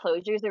saying like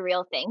closure is a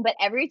real thing, but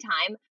every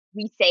time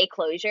we say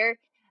closure,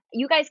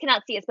 you guys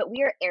cannot see us, but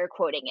we are air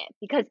quoting it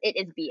because it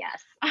is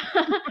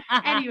BS.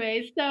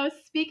 Anyways, so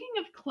speaking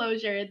of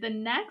closure, the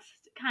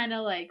next kind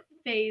of like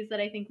phase that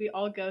I think we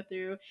all go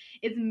through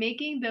is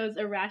making those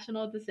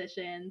irrational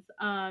decisions.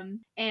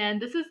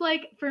 And this is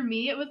like, for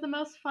me, it was the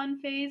most fun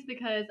phase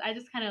because I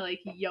just kind of like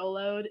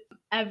YOLO'd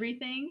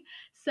everything.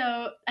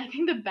 So I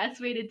think the best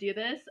way to do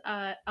this,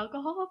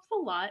 alcohol helps a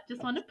lot.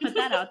 Just want to put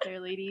that out there,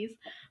 ladies.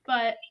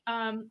 But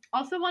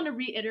also want to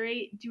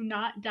reiterate, do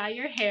not dye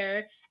your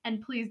hair.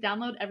 And please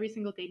download every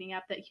single dating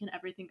app that you can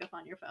ever think of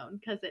on your phone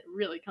because it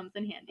really comes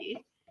in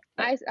handy.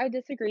 I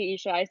disagree,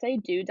 Isha. I say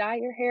do dye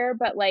your hair,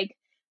 but like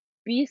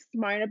be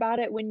smart about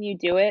it when you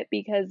do it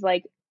because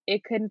like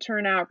it can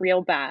turn out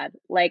real bad.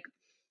 Like,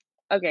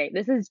 okay,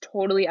 this is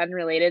totally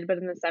unrelated, but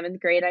in the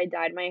 7th grade, I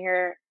dyed my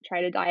hair,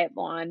 tried to dye it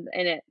blonde,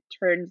 and it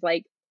turns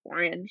like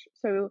orange.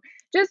 So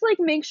just like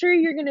make sure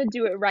you're gonna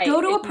do it right.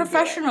 Go to a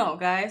professional,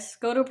 guys.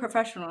 Go to a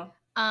professional.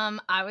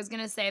 I was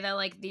gonna say that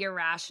like the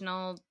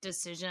irrational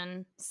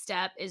decision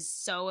step is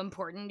so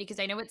important because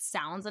I know it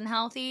sounds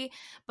unhealthy,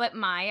 but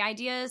my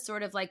idea is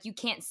sort of like you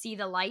can't see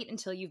the light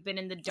until you've been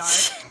in the dark.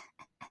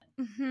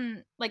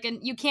 Like, and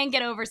you can't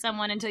get over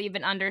someone until you've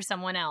been under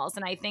someone else,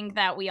 and I think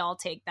that we all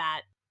take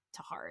that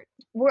to heart.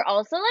 We're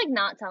also like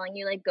not telling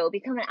you like go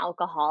become an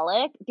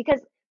alcoholic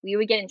because we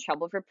would get in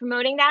trouble for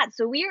promoting that.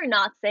 So we are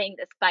not saying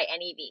this by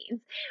any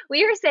means.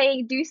 We are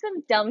saying do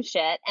some dumb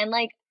shit and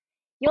like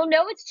you'll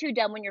know it's too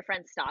dumb when your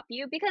friends stop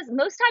you because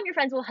most time your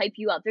friends will hype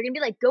you up. They're gonna be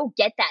like, go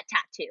get that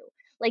tattoo.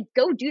 Like,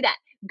 go do that.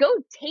 Go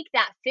take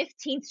that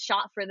 15th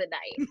shot for the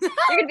night.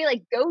 They're going to be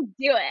like, go do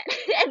it.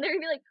 And they're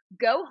going to be like,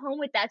 go home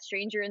with that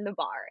stranger in the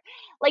bar.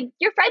 Like,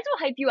 your friends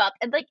will hype you up.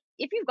 And, like,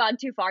 if you've gone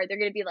too far, they're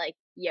going to be like,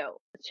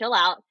 yo, chill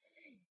out.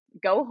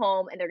 Go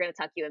home. And they're going to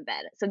tuck you in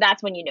bed. So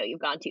that's when you know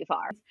you've gone too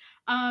far.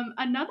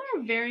 Another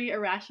very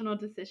irrational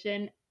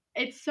decision,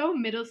 it's so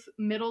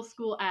middle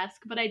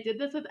school-esque, but I did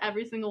this with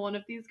every single one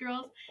of these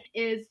girls,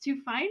 is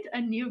to find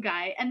a new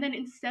guy, and then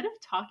instead of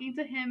talking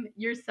to him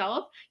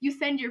yourself, you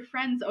send your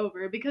friends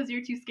over because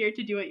you're too scared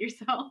to do it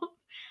yourself.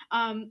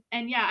 And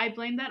yeah, I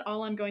blame that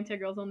all on going to a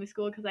girls-only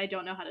school because I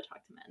don't know how to talk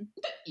to men.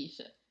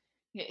 Isha.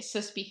 Okay, so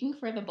speaking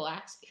for the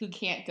blacks who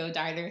can't go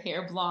dye their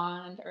hair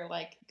blonde or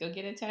like go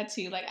get a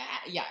tattoo, like,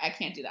 yeah, I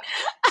can't do that.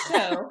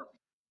 So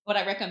what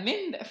I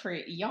recommend for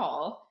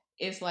y'all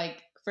is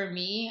like, for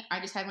me, I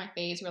just had my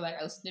phase where like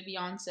I listened to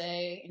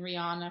Beyonce and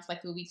Rihanna for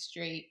like a week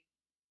straight,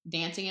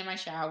 dancing in my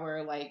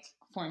shower, like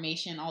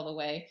formation all the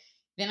way.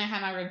 Then I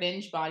had my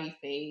revenge body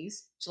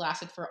phase, which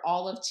lasted for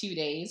all of 2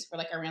 days, where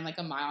like I ran like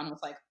a mile and was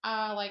like,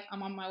 like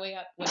I'm on my way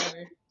up,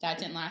 whatever. That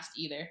didn't last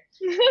either.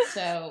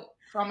 So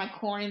for all my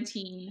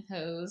quarantine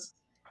hoes,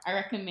 I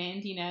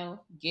recommend,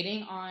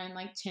 getting on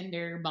like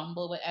Tinder,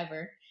 Bumble,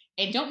 whatever.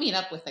 And don't meet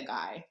up with a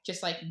guy.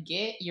 Just like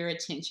get your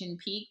attention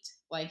piqued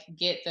like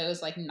get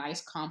those like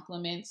nice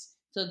compliments,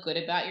 feel good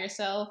about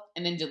yourself,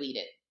 and then delete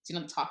it. So you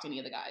don't have to talk to any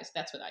of the guys.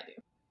 That's what I do.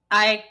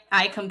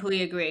 I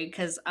completely agree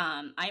because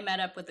I met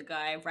up with a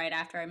guy right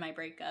after my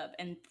breakup,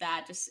 and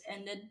that just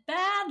ended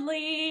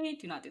badly.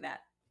 Do not do that.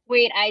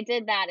 Wait, I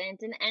did that and it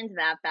didn't end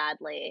that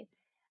badly.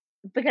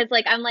 Because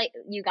like I'm like,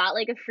 you got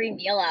like a free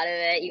meal out of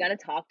it. You got to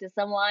talk to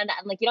someone.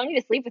 I'm like, you don't need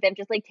to sleep with him.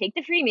 Just like take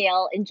the free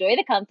meal, enjoy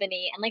the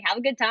company, and like have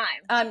a good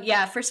time.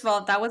 Yeah. First of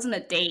all, that wasn't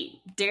a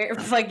date.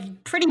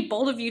 Like pretty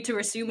bold of you to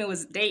assume it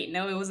was a date.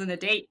 No, it wasn't a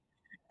date.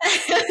 I'm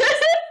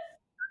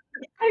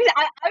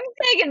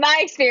saying in my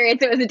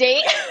experience, it was a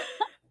date.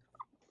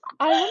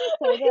 I want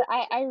to say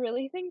that I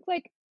really think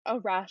like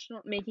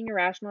making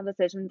irrational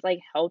decisions like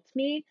helped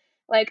me.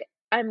 Like,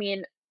 I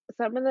mean,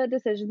 some of the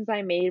decisions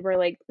I made were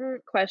like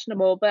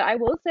questionable, but I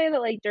will say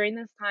that like during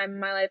this time in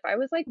my life, I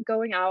was like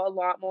going out a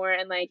lot more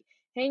and like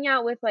hanging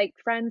out with like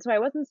friends who I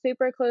wasn't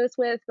super close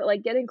with, but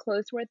like getting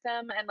close with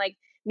them and like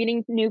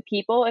meeting new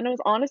people. And it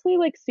was honestly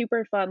like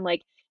super fun.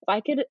 Like, if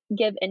I could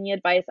give any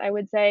advice, I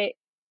would say,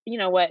 you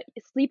know what,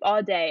 sleep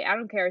all day. I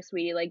don't care,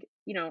 sweetie. Like,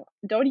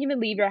 don't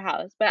even leave your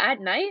house. But at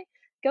night,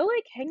 go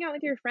like hang out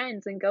with your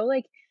friends and go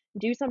like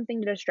do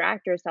something to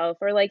distract yourself,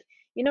 or like,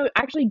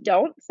 actually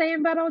don't stay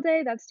in bed all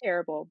day. That's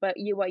terrible. But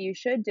what you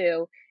should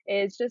do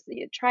is just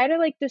try to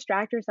like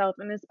distract yourself.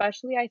 And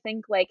especially I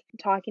think like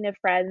talking to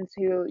friends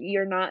who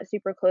you're not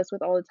super close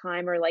with all the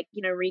time, or like,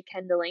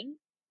 rekindling.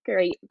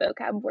 Great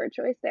vocab word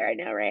choice there, I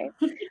know, right?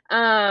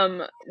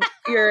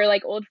 Your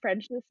like old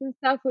friendships and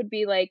stuff would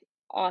be like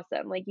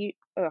awesome. Like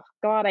oh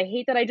God, I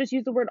hate that I just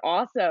used the word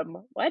awesome.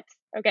 What?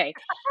 Okay.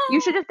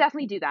 You should just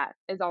definitely do that,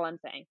 is all I'm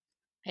saying.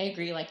 I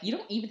agree. Like, you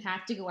don't even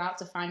have to go out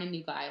to find a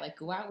new guy. Like,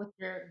 go out with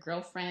your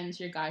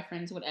girlfriends, your guy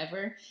friends,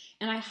 whatever.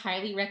 And I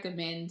highly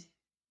recommend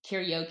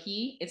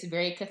karaoke. It's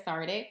very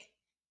cathartic,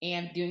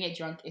 and doing it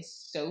drunk is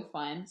so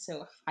fun.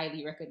 So,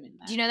 highly recommend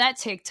that. Do you know that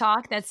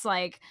TikTok that's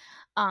like,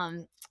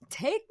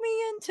 take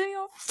me into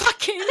your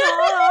fucking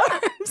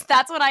arms?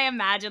 That's what I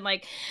imagine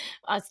like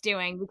us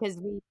doing, because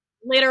we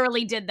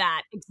literally did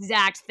that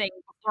exact thing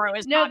before it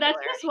was No, popular. that's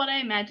just what I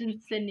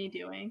imagined Sydney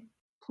doing.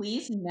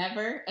 Please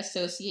never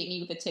associate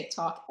me with a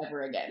TikTok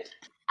ever again.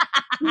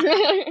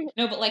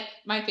 No, but like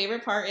my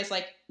favorite part is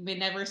like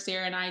whenever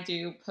Sarah and I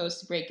do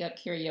post breakup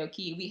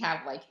karaoke, we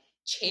have like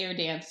chair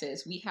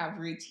dances, we have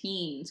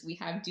routines, we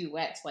have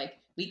duets. Like,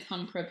 we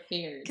come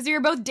prepared. Because we were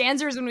both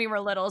dancers when we were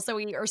little, so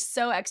we are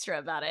so extra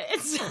about it.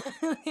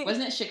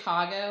 Wasn't it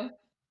Chicago?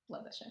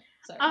 Love that show.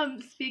 Sorry.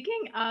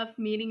 Speaking of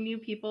meeting new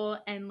people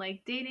and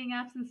like dating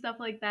apps and stuff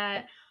like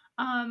that,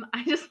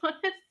 I just want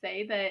to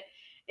say that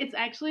it's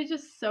actually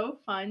just so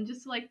fun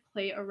just to like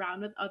play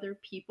around with other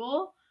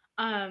people.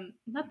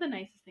 Not the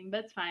nicest thing,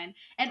 but it's fine.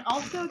 And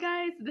also,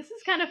 guys, this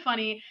is kind of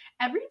funny.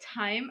 Every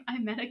time I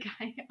met a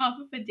guy off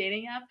of a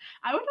dating app,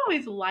 I would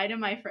always lie to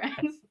my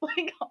friends,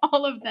 like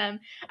all of them.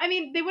 I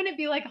mean, they wouldn't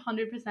be like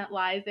 100%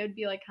 lies. They would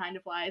be like kind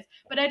of lies.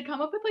 But I'd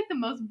come up with like the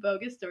most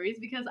bogus stories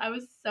because I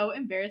was so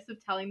embarrassed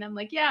of telling them,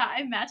 like, yeah,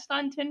 I matched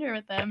on Tinder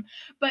with them.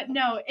 But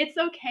no, it's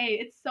okay.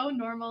 It's so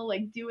normal.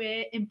 Like, do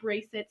it,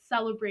 embrace it,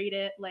 celebrate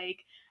it.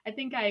 Like, I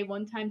think I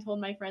one time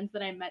told my friends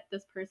that I met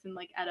this person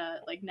like at a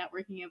like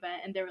networking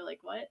event, and they were like,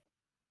 "What?"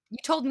 You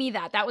told me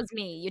that. That was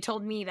me. You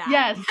told me that.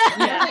 Yes.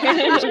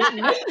 Yeah.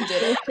 You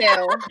did it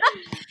too.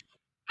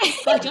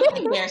 But don't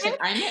be embarrassing.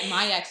 I met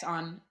my ex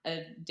on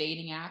a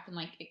dating app, and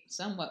like it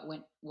somewhat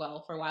went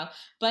well for a while.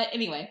 But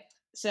anyway,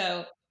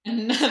 so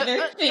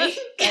another thing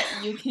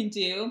that you can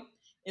do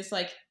is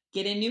like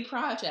get a new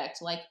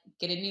project, like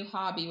get a new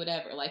hobby,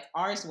 whatever. Like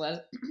ours was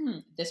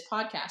this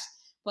podcast,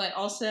 but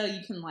also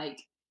you can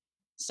like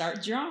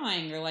start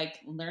drawing or like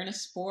learn a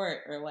sport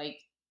or like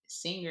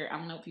sing, or I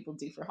don't know what people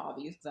do for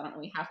hobbies because I don't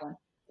really have one.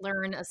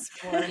 Learn a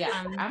sport.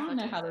 Yeah, I don't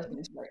know how those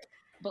things work.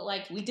 But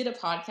like we did a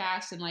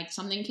podcast and like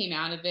something came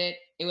out of it.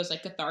 It was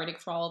like cathartic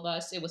for all of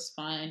us. It was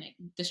fun. It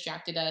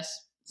distracted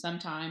us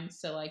sometimes.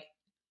 So like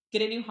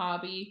get a new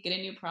hobby, get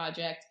a new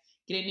project,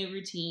 get a new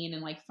routine,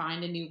 and like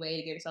find a new way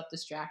to get yourself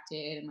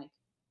distracted and like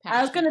I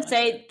was gonna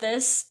say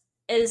this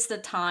is the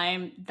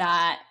time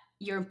that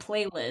your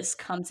playlist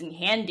comes in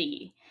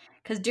handy.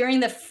 Because during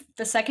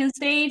the second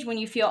stage, when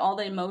you feel all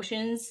the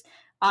emotions,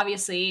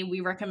 obviously we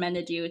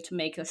recommended you to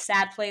make a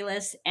sad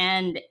playlist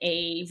and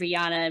a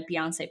Rihanna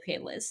Beyonce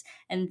playlist.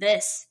 And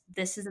this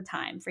is the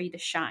time for you to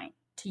shine,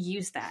 to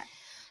use that.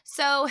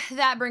 So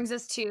that brings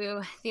us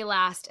to the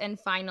last and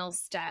final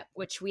step,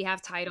 which we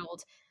have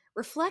titled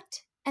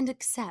Reflect and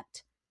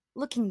Accept.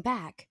 Looking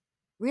back,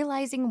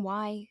 realizing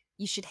why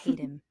you should hate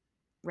him.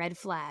 Red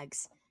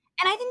flags.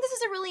 And I think this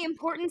is a really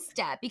important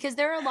step because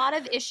there are a lot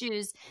of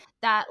issues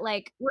that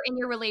like were in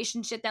your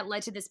relationship that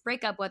led to this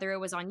breakup, whether it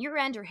was on your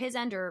end or his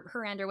end or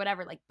her end or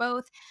whatever, like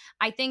both.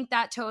 I think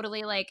that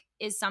totally like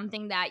is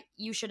something that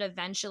you should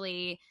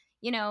eventually,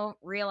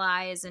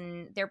 realize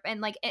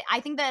I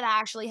think that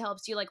actually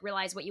helps you like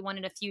realize what you want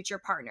in a future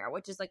partner,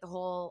 which is like the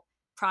whole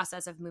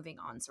process of moving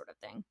on sort of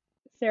thing.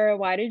 Sarah,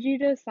 why did you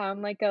just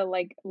sound like a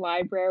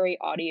library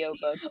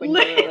audiobook when you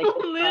were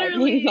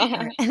describing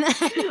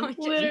that?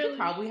 We could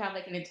probably have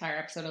an entire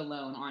episode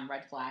alone on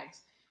red flags.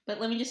 But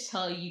let me just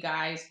tell you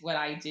guys what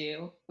I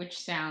do, which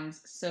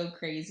sounds so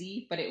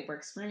crazy, but it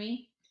works for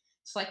me.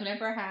 So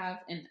whenever I have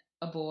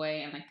a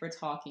boy and we're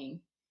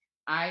talking,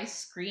 I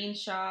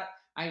screenshot,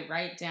 I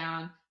write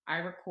down, I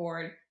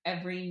record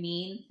every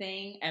mean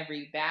thing,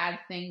 every bad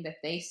thing that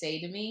they say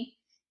to me,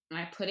 and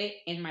I put it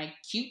in my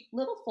cute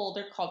little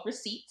folder called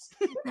receipts.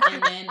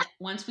 And then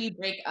once we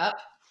break up,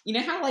 you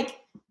know how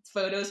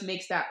photos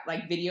makes that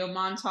video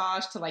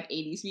montage to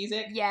 80s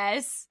music?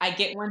 Yes. I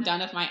get one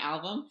done of my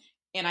album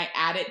and I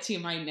add it to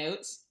my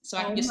notes so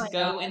I can just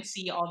go and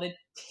see all the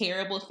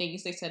terrible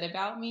things they said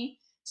about me.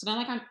 So then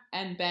I'm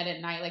in bed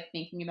at night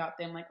thinking about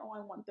them oh,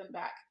 I want them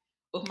back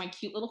with my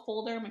cute little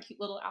folder, my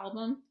cute little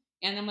album.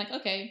 And I'm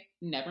okay,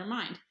 never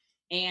mind.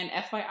 And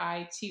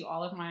FYI to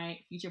all of my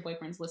future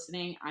boyfriends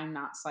listening, I'm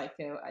not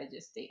psycho. I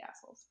just date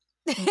assholes.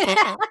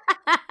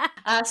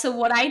 So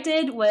what I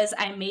did was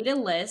I made a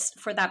list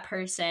for that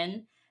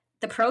person,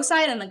 the pro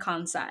side and the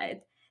con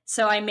side.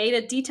 So I made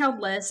a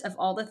detailed list of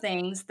all the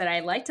things that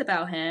I liked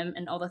about him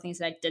and all the things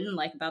that I didn't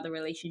like about the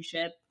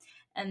relationship.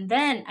 And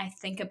then I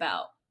think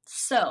about,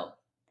 so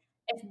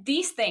if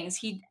these things,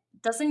 he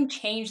doesn't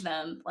change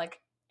them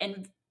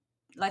in,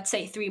 let's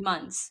say, 3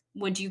 months,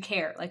 would you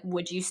care?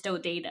 Would you still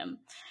date him?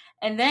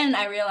 And then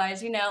I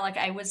realized,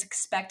 I was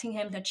expecting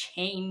him to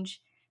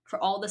change for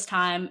all this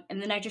time. And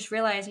then I just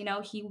realized,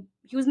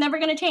 he was never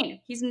going to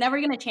change. He's never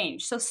going to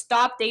change. So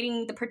stop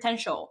dating the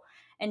potential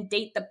and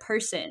date the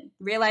person.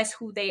 Realize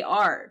who they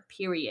are,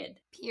 period.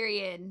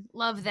 Period.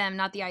 Love them,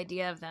 not the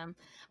idea of them.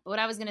 But what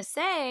I was going to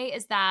say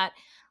is that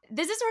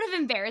this is sort of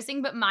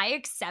embarrassing, but my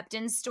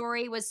acceptance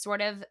story was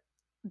sort of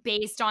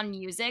based on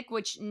music,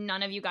 which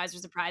none of you guys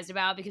were surprised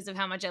about because of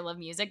how much I love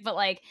music. But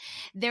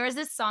there was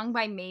this song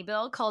by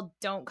Mabel called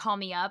Don't Call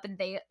Me Up, and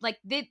they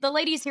the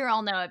ladies here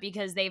all know it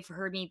because they've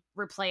heard me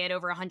replay it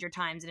over 100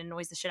 times and it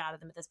annoys the shit out of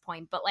them at this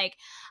point. But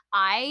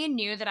I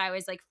knew that I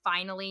was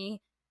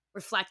finally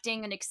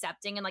reflecting and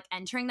accepting and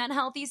entering that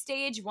healthy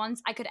stage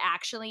once I could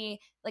actually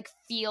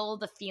feel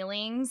the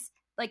feelings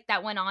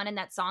that went on in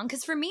that song.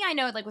 Because for me, I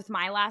know with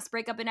my last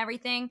breakup and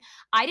everything,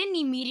 I didn't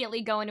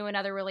immediately go into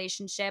another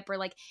relationship or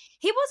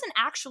he wasn't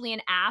actually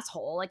an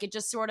asshole. It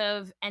just sort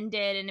of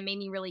ended and it made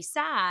me really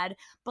sad.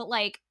 But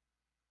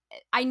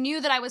I knew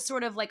that I was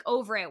sort of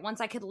over it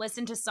once I could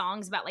listen to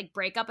songs about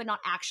breakup and not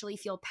actually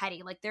feel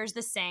petty. There's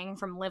this saying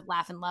from Live,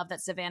 Laugh, and Love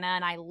that Savannah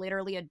and I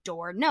literally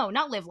adore. No,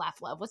 not Live,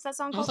 Laugh, Love. What's that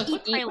song called?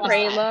 Eat,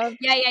 Pray, Love.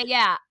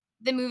 Yeah.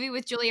 The movie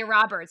with Julia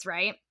Roberts,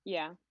 right?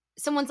 Yeah.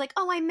 Someone's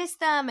oh, I miss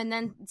them. And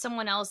then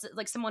someone else,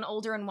 someone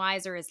older and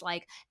wiser is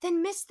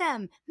then miss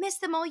them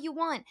all you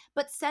want,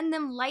 but send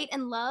them light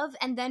and love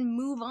and then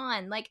move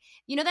on.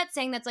 That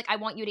saying that's I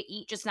want you to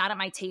eat, just not at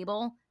my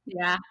table.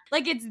 Yeah.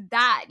 It's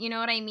that, you know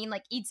what I mean?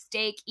 Eat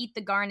steak, eat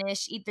the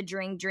garnish, eat the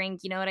drink,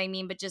 you know what I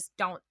mean? But just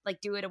don't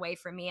do it away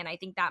from me. And I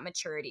think that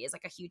maturity is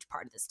a huge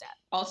part of the step.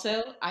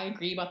 Also, I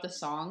agree about the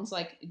songs.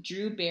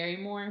 Drew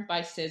Barrymore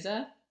by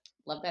SZA.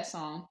 Love that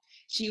song.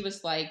 She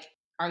was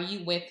are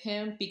you with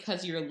him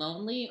because you're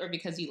lonely or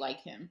because you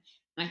like him?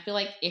 And I feel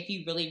if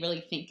you really,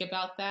 really think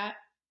about that,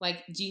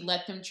 do you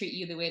let them treat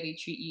you the way they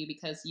treat you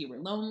because you were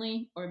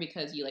lonely or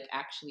because you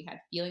actually had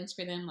feelings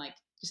for them?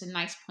 Just a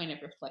nice point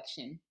of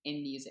reflection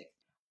in music.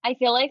 I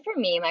feel for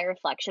me, my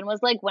reflection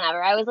was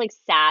whenever I was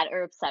sad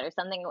or upset or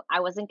something, I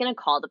wasn't going to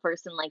call the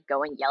person,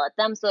 go and yell at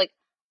them. So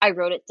I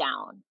wrote it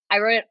down. I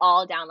wrote it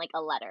all down a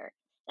letter.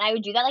 And I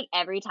would do that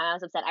every time I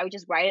was upset. I would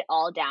just write it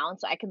all down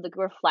so I could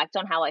reflect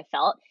on how I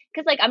felt.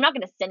 Because I'm not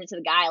going to send it to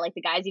the guy.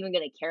 The guy's even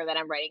going to care that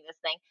I'm writing this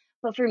thing.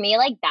 But for me,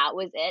 that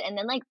was it. And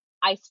then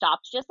I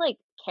stopped just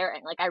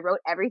caring. I wrote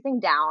everything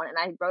down and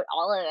I wrote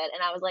all of it.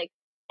 And I was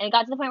and it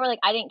got to the point where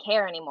I didn't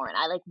care anymore. And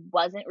I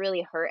wasn't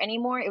really hurt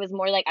anymore. It was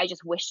more I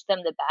just wished them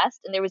the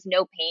best. And there was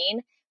no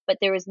pain, but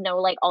there was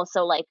no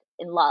also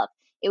in love.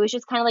 It was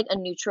just kind of a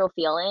neutral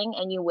feeling.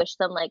 And you wish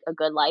them a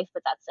good life,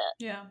 but that's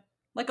it. Yeah.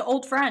 Like an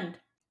old friend.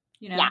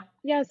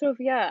 Yeah,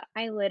 Sophia,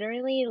 I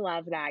literally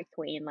love that,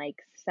 queen.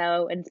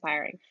 So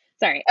inspiring.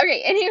 Sorry.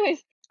 Okay,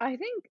 anyways, I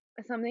think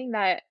something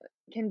that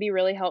can be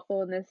really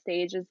helpful in this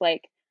stage is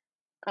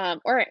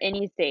or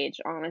any stage,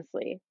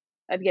 honestly,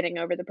 of getting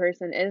over the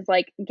person is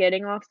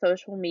getting off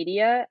social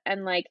media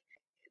and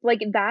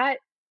that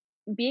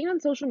being on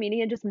social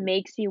media just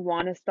makes you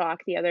want to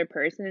stalk the other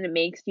person and it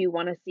makes you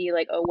want to see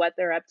what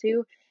they're up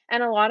to.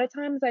 And a lot of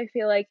times I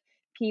feel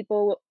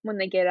people, when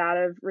they get out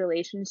of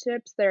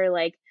relationships, they're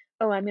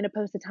oh, I'm going to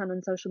post a ton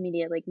on social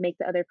media, make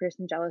the other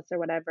person jealous or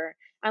whatever.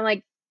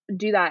 I'm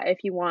do that if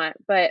you want.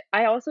 But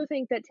I also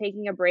think that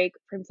taking a break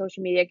from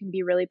social media can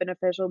be really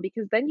beneficial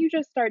because then you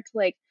just start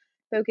to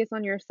focus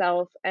on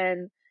yourself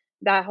and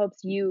that helps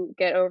you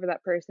get over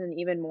that person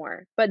even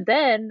more. But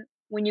then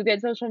when you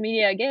get social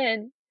media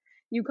again,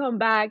 you come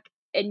back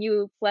and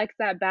you flex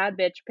that bad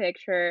bitch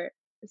picture.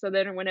 So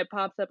then when it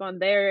pops up on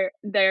their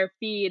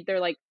feed, they're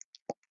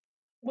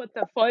what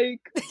the fuck?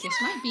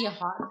 This might be a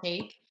hot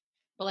take.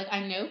 But like,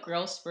 I know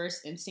girls'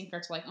 first instinct are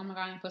to like, oh my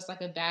god, I'm gonna post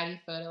like a baddie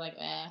photo, like,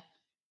 eh.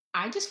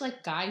 I just feel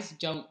like guys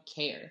don't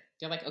care.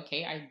 They're like,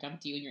 okay, I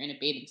dumped you and you're in a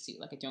bathing suit.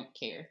 Like, I don't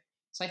care.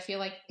 So I feel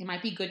like it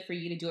might be good for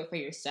you to do it for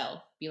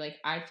yourself. Be like,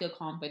 I feel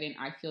confident,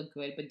 I feel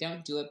good, but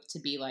don't do it to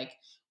be like,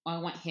 oh, I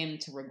want him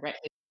to regret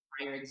his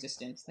entire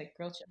existence. Like,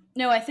 girl, chill.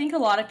 No, I think a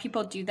lot of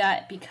people do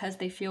that because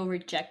they feel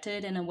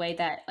rejected in a way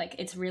that like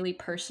it's really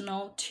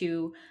personal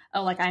to,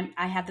 oh, like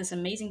I have this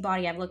amazing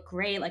body, I look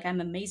great, like I'm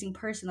an amazing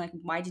person, like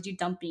why did you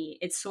dump me?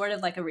 It's sort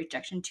of like a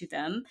rejection to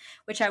them,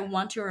 which I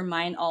want to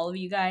remind all of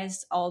you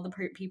guys, all the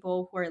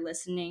people who are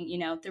listening, you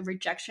know, the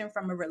rejection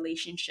from a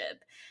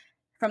relationship,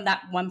 from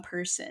that one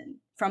person,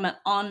 from an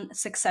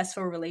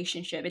unsuccessful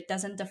relationship, it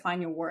doesn't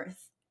define your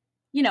worth.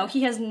 You know,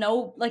 he has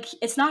no, like,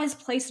 it's not his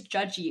place to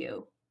judge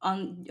you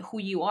on who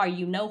you are.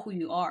 You know who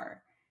you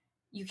are.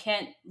 You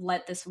can't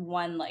let this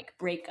one, like,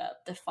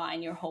 breakup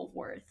define your whole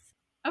worth.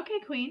 Okay,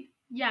 Queen.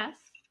 Yes.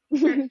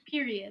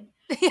 Period.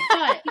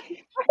 But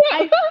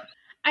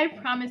I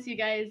promise you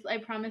guys, I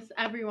promise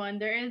everyone,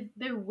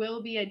 there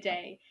will be a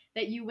day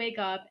that you wake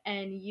up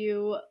and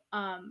you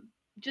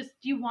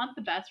you want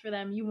the best for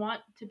them. You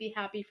want to be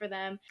happy for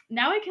them.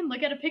 Now I can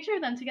look at a picture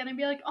of them together and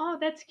be like, oh,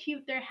 that's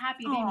cute. They're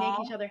happy. They make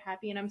each other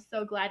happy. And I'm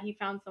so glad he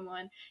found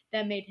someone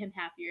that made him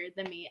happier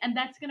than me. And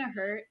that's going to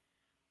hurt.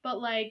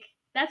 But like,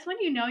 that's when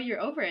you know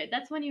you're over it.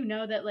 That's when you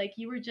know that like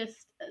you were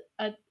just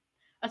a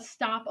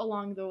stop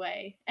along the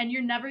way. And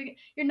you're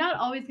not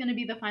always going to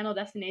be the final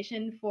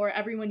destination for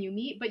everyone you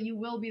meet, but you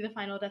will be the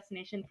final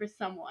destination for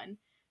someone.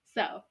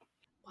 So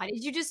why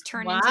did you just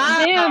turn Wow.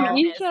 into Damn,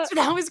 Isha.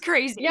 That was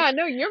crazy. Yeah,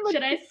 no,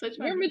 Should I switch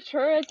my you're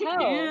mature as hell.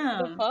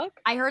 The fuck?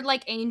 I heard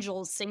like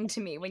angels sing to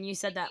me when you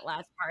said that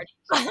last part.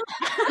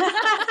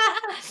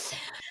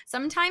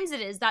 Sometimes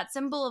it is that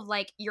symbol of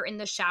like you're in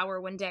the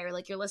shower one day or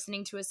like you're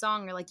listening to a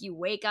song or like you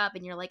wake up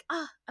and you're like,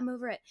 I'm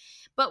over it.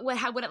 But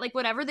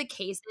whatever the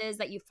case is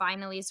that you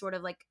finally sort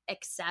of like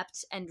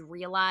accept and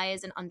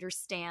realize and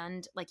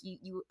understand, like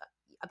you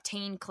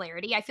obtain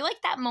clarity. I feel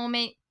like that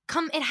moment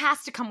it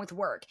has to come with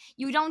work.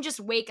 You don't just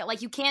wake up,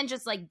 like you can't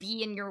just like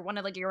be in one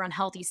of like your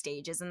unhealthy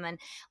stages and then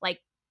like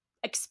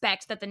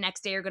expect that the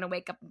next day you're going to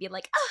wake up and be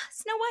like,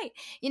 Snow White.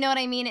 You know what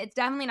I mean? It's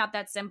definitely not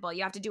that simple.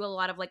 You have to do a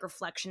lot of like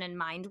reflection and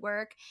mind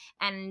work,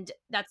 and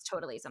that's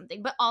totally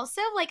something. But also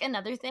like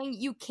another thing,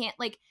 you can't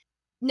like,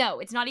 no,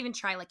 it's not even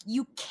try. Like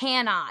you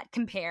cannot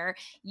compare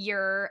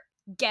your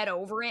get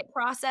over it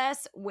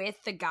process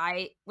with the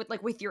guy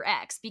with your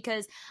ex,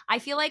 because I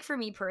feel like for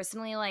me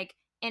personally, like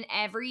in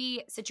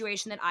every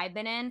situation that I've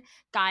been in,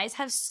 guys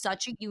have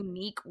such a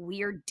unique,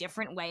 weird,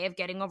 different way of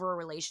getting over a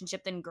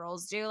relationship than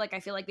girls do. Like, I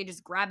feel like they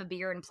just grab a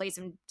beer and play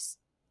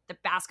the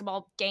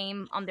basketball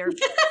game on their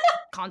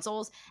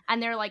consoles,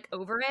 and they're, like,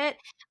 over it.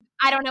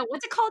 I don't know.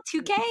 What's it called?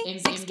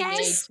 2K?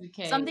 6K?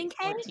 2K, Something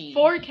K?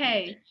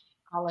 4K.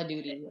 Call of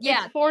Duty.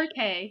 Yeah. It's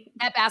 4K.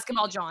 At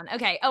Basketball John.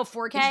 Okay. Oh,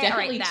 4K? It's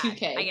definitely all right,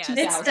 2K. I guess.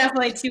 It's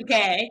definitely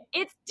 2K.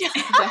 It's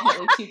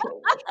definitely 2K.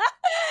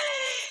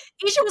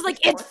 Isha was like,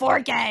 it's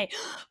 4K.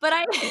 But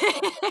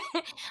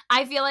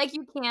I feel like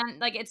you can't,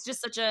 like, it's just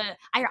such a,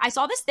 I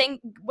saw this thing,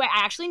 I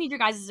actually need your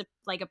guys'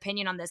 like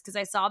opinion on this, because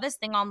I saw this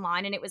thing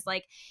online and it was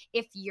like,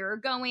 if you're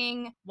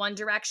going one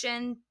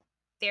direction,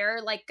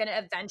 they're like going to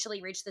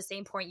eventually reach the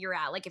same point you're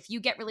at. Like if you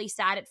get really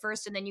sad at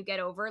first and then you get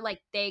over, like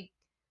they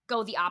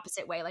go the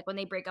opposite way. Like when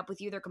they break up with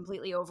you, they're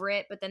completely over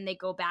it, but then they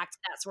go back to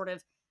that sort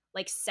of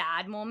like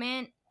sad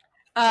moment.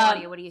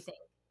 Claudia, what do you think?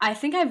 I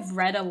think I've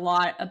read a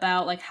lot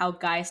about like how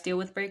guys deal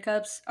with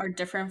breakups are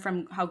different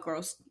from how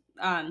girls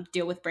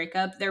deal with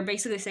breakup. They're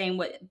basically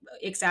saying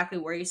exactly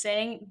what you're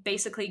saying.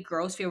 Basically,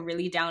 girls feel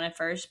really down at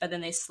first, but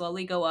then they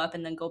slowly go up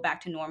and then go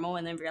back to normal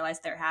and then realize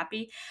they're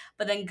happy.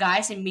 But then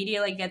guys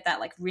immediately get that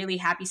like really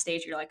happy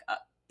stage. You're like,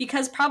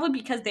 because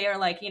they are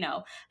like, you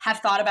know,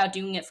 have thought about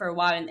doing it for a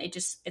while and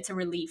it's a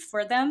relief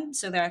for them.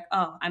 So they're like,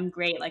 oh, I'm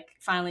great. Like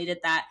finally did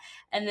that.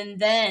 And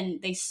then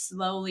they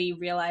slowly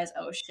realize,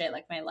 oh shit,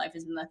 like my life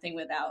is nothing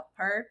without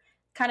her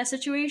kind of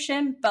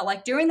situation. But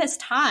like during this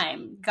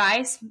time,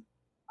 guys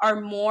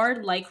are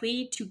more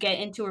likely to get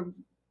into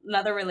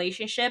another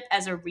relationship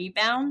as a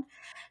rebound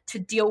to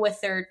deal with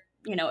their,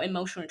 you know,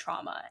 emotional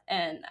trauma.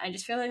 And I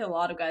just feel like a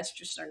lot of guys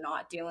just are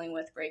not dealing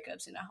with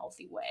breakups in a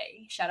healthy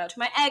way. Shout out to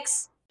my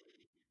ex.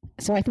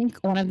 So I think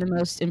one of the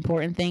most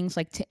important things,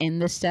 like to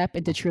end this step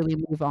and to truly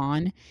move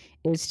on,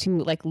 is to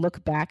like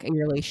look back at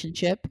your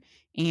relationship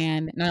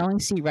and not only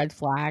see red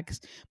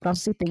flags, but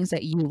also see things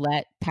that you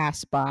let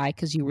pass by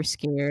because you were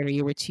scared or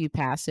you were too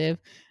passive.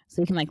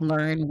 So you can like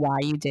learn why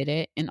you did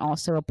it and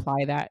also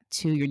apply that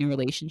to your new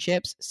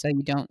relationships so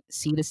you don't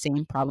see the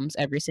same problems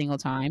every single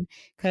time.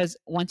 Because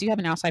once you have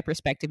an outside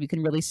perspective, you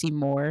can really see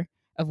more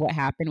of what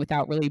happened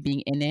without really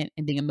being in it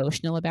and being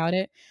emotional about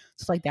it.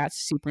 So like that's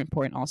super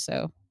important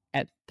also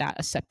at that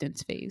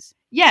acceptance phase.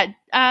 Yeah.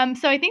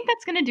 So I think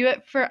that's going to do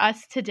it for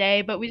us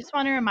today, but we just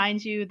want to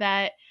remind you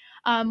that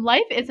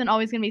life isn't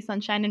always going to be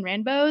sunshine and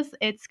rainbows.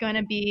 It's going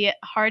to be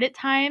hard at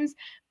times,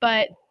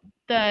 but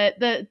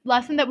the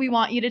lesson that we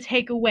want you to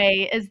take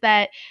away is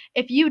that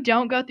if you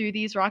don't go through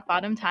these rock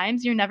bottom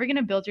times, you're never going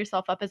to build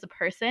yourself up as a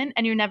person,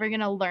 and you're never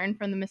going to learn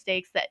from the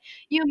mistakes that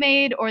you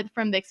made or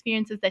from the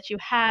experiences that you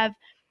have.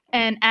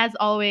 And as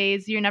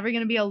always, you're never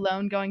going to be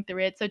alone going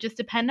through it. So just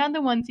depend on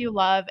the ones you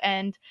love,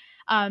 and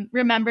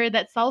remember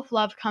that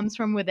self-love comes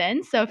from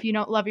within. So if you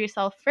don't love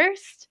yourself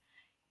first,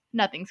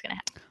 nothing's going to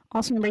happen.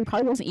 Also, remember, he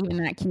probably wasn't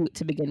even that cute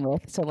to begin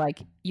with. So, like,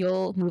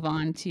 you'll move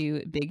on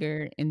to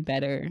bigger and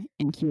better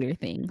and cuter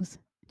things.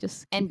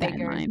 Just keep that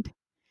in mind.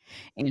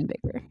 And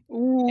bigger.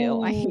 Ooh,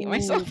 ew, I hate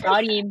myself.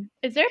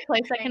 Is there a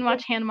place I can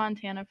watch Hannah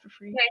Montana for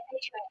free?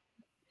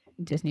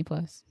 Disney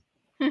Plus.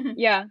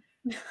 Yeah.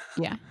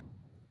 Yeah.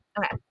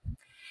 Okay.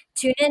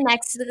 Tune in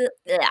next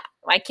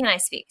why can't I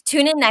speak?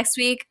 Tune in next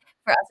week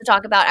for us to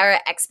talk about our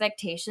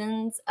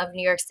expectations of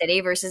New York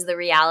City versus the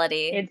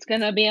reality. It's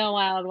gonna be a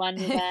wild one,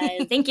 you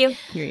guys. Thank you.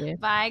 Period.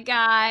 Bye,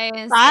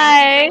 guys.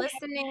 Bye. Thank you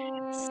for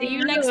listening. See you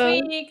next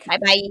week.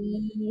 Bye-bye.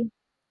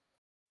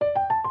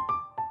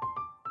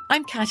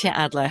 I'm Katya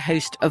Adler,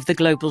 host of The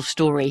Global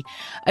Story.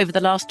 Over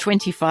the last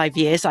 25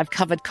 years, I've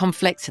covered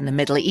conflicts in the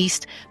Middle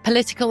East,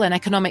 political and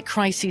economic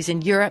crises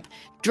in Europe,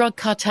 drug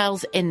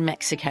cartels in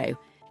Mexico.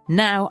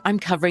 Now I'm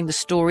covering the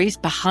stories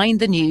behind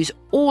the news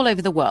all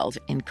over the world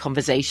in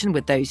conversation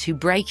with those who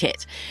break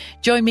it.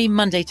 Join me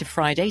Monday to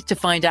Friday to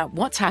find out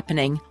what's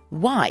happening,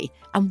 why,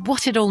 and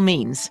what it all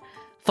means.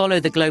 Follow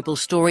The Global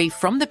Story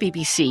from the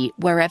BBC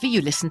wherever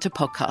you listen to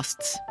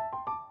podcasts.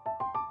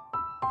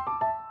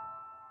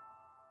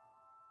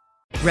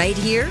 Right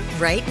here,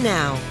 right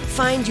now.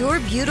 Find your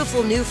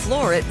beautiful new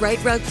floor at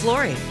Right Rug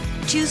Flooring.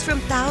 Choose from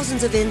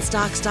thousands of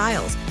in-stock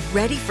styles,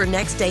 ready for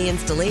next day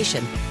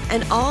installation,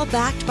 and all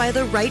backed by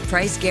the right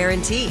price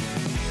guarantee.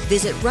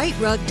 Visit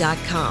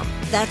rightrug.com.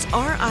 That's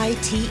RITERUG.com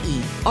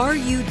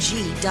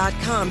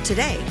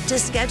today to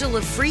schedule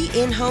a free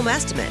in-home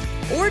estimate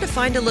or to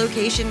find a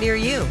location near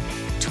you.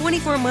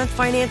 24-month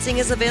financing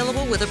is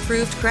available with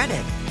approved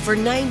credit. For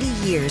 90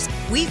 years,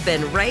 we've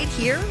been right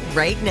here,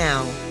 right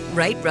now.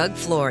 Right Rug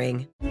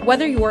Flooring.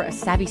 Whether you're a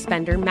savvy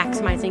spender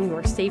maximizing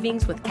your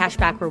savings with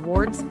cashback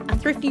rewards, a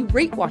thrifty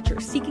rate watcher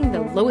seeking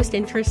the lowest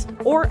interest,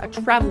 or a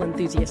travel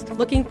enthusiast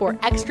looking for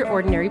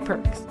extraordinary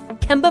perks,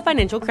 Kemba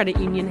Financial Credit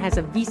Union has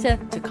a visa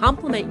to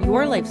complement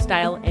your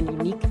lifestyle and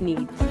unique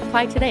needs.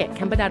 Apply today at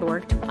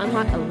Kemba.org to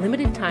unlock a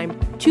limited time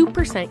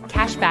 2%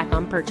 cash back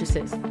on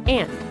purchases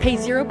and pay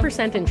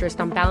 0% interest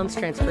on balance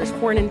transfers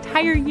for an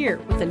entire year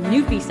with a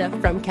new visa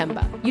from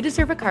Kemba. You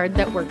deserve a card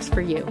that works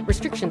for you.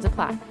 Restrictions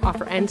apply.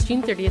 Offer ends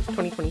June 30th,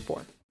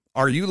 2024.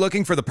 Are you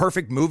looking for the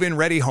perfect move-in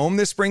ready home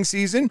this spring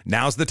season?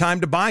 Now's the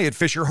time to buy at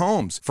Fisher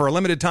Homes. For a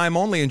limited time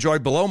only, enjoy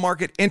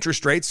below-market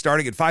interest rates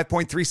starting at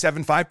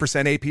 5.375%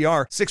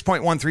 APR,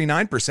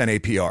 6.139%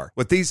 APR.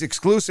 With these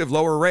exclusive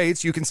lower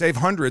rates, you can save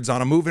hundreds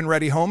on a move-in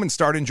ready home and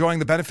start enjoying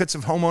the benefits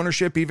of home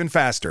ownership even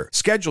faster.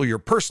 Schedule your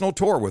personal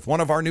tour with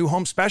one of our new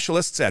home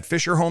specialists at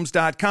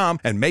FisherHomes.com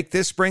and make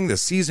this spring the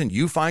season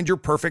you find your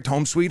perfect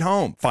home sweet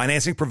home.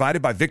 Financing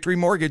provided by Victory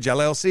Mortgage,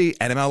 LLC,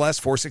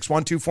 NMLS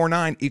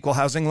 461249, Equal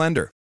Housing Lender.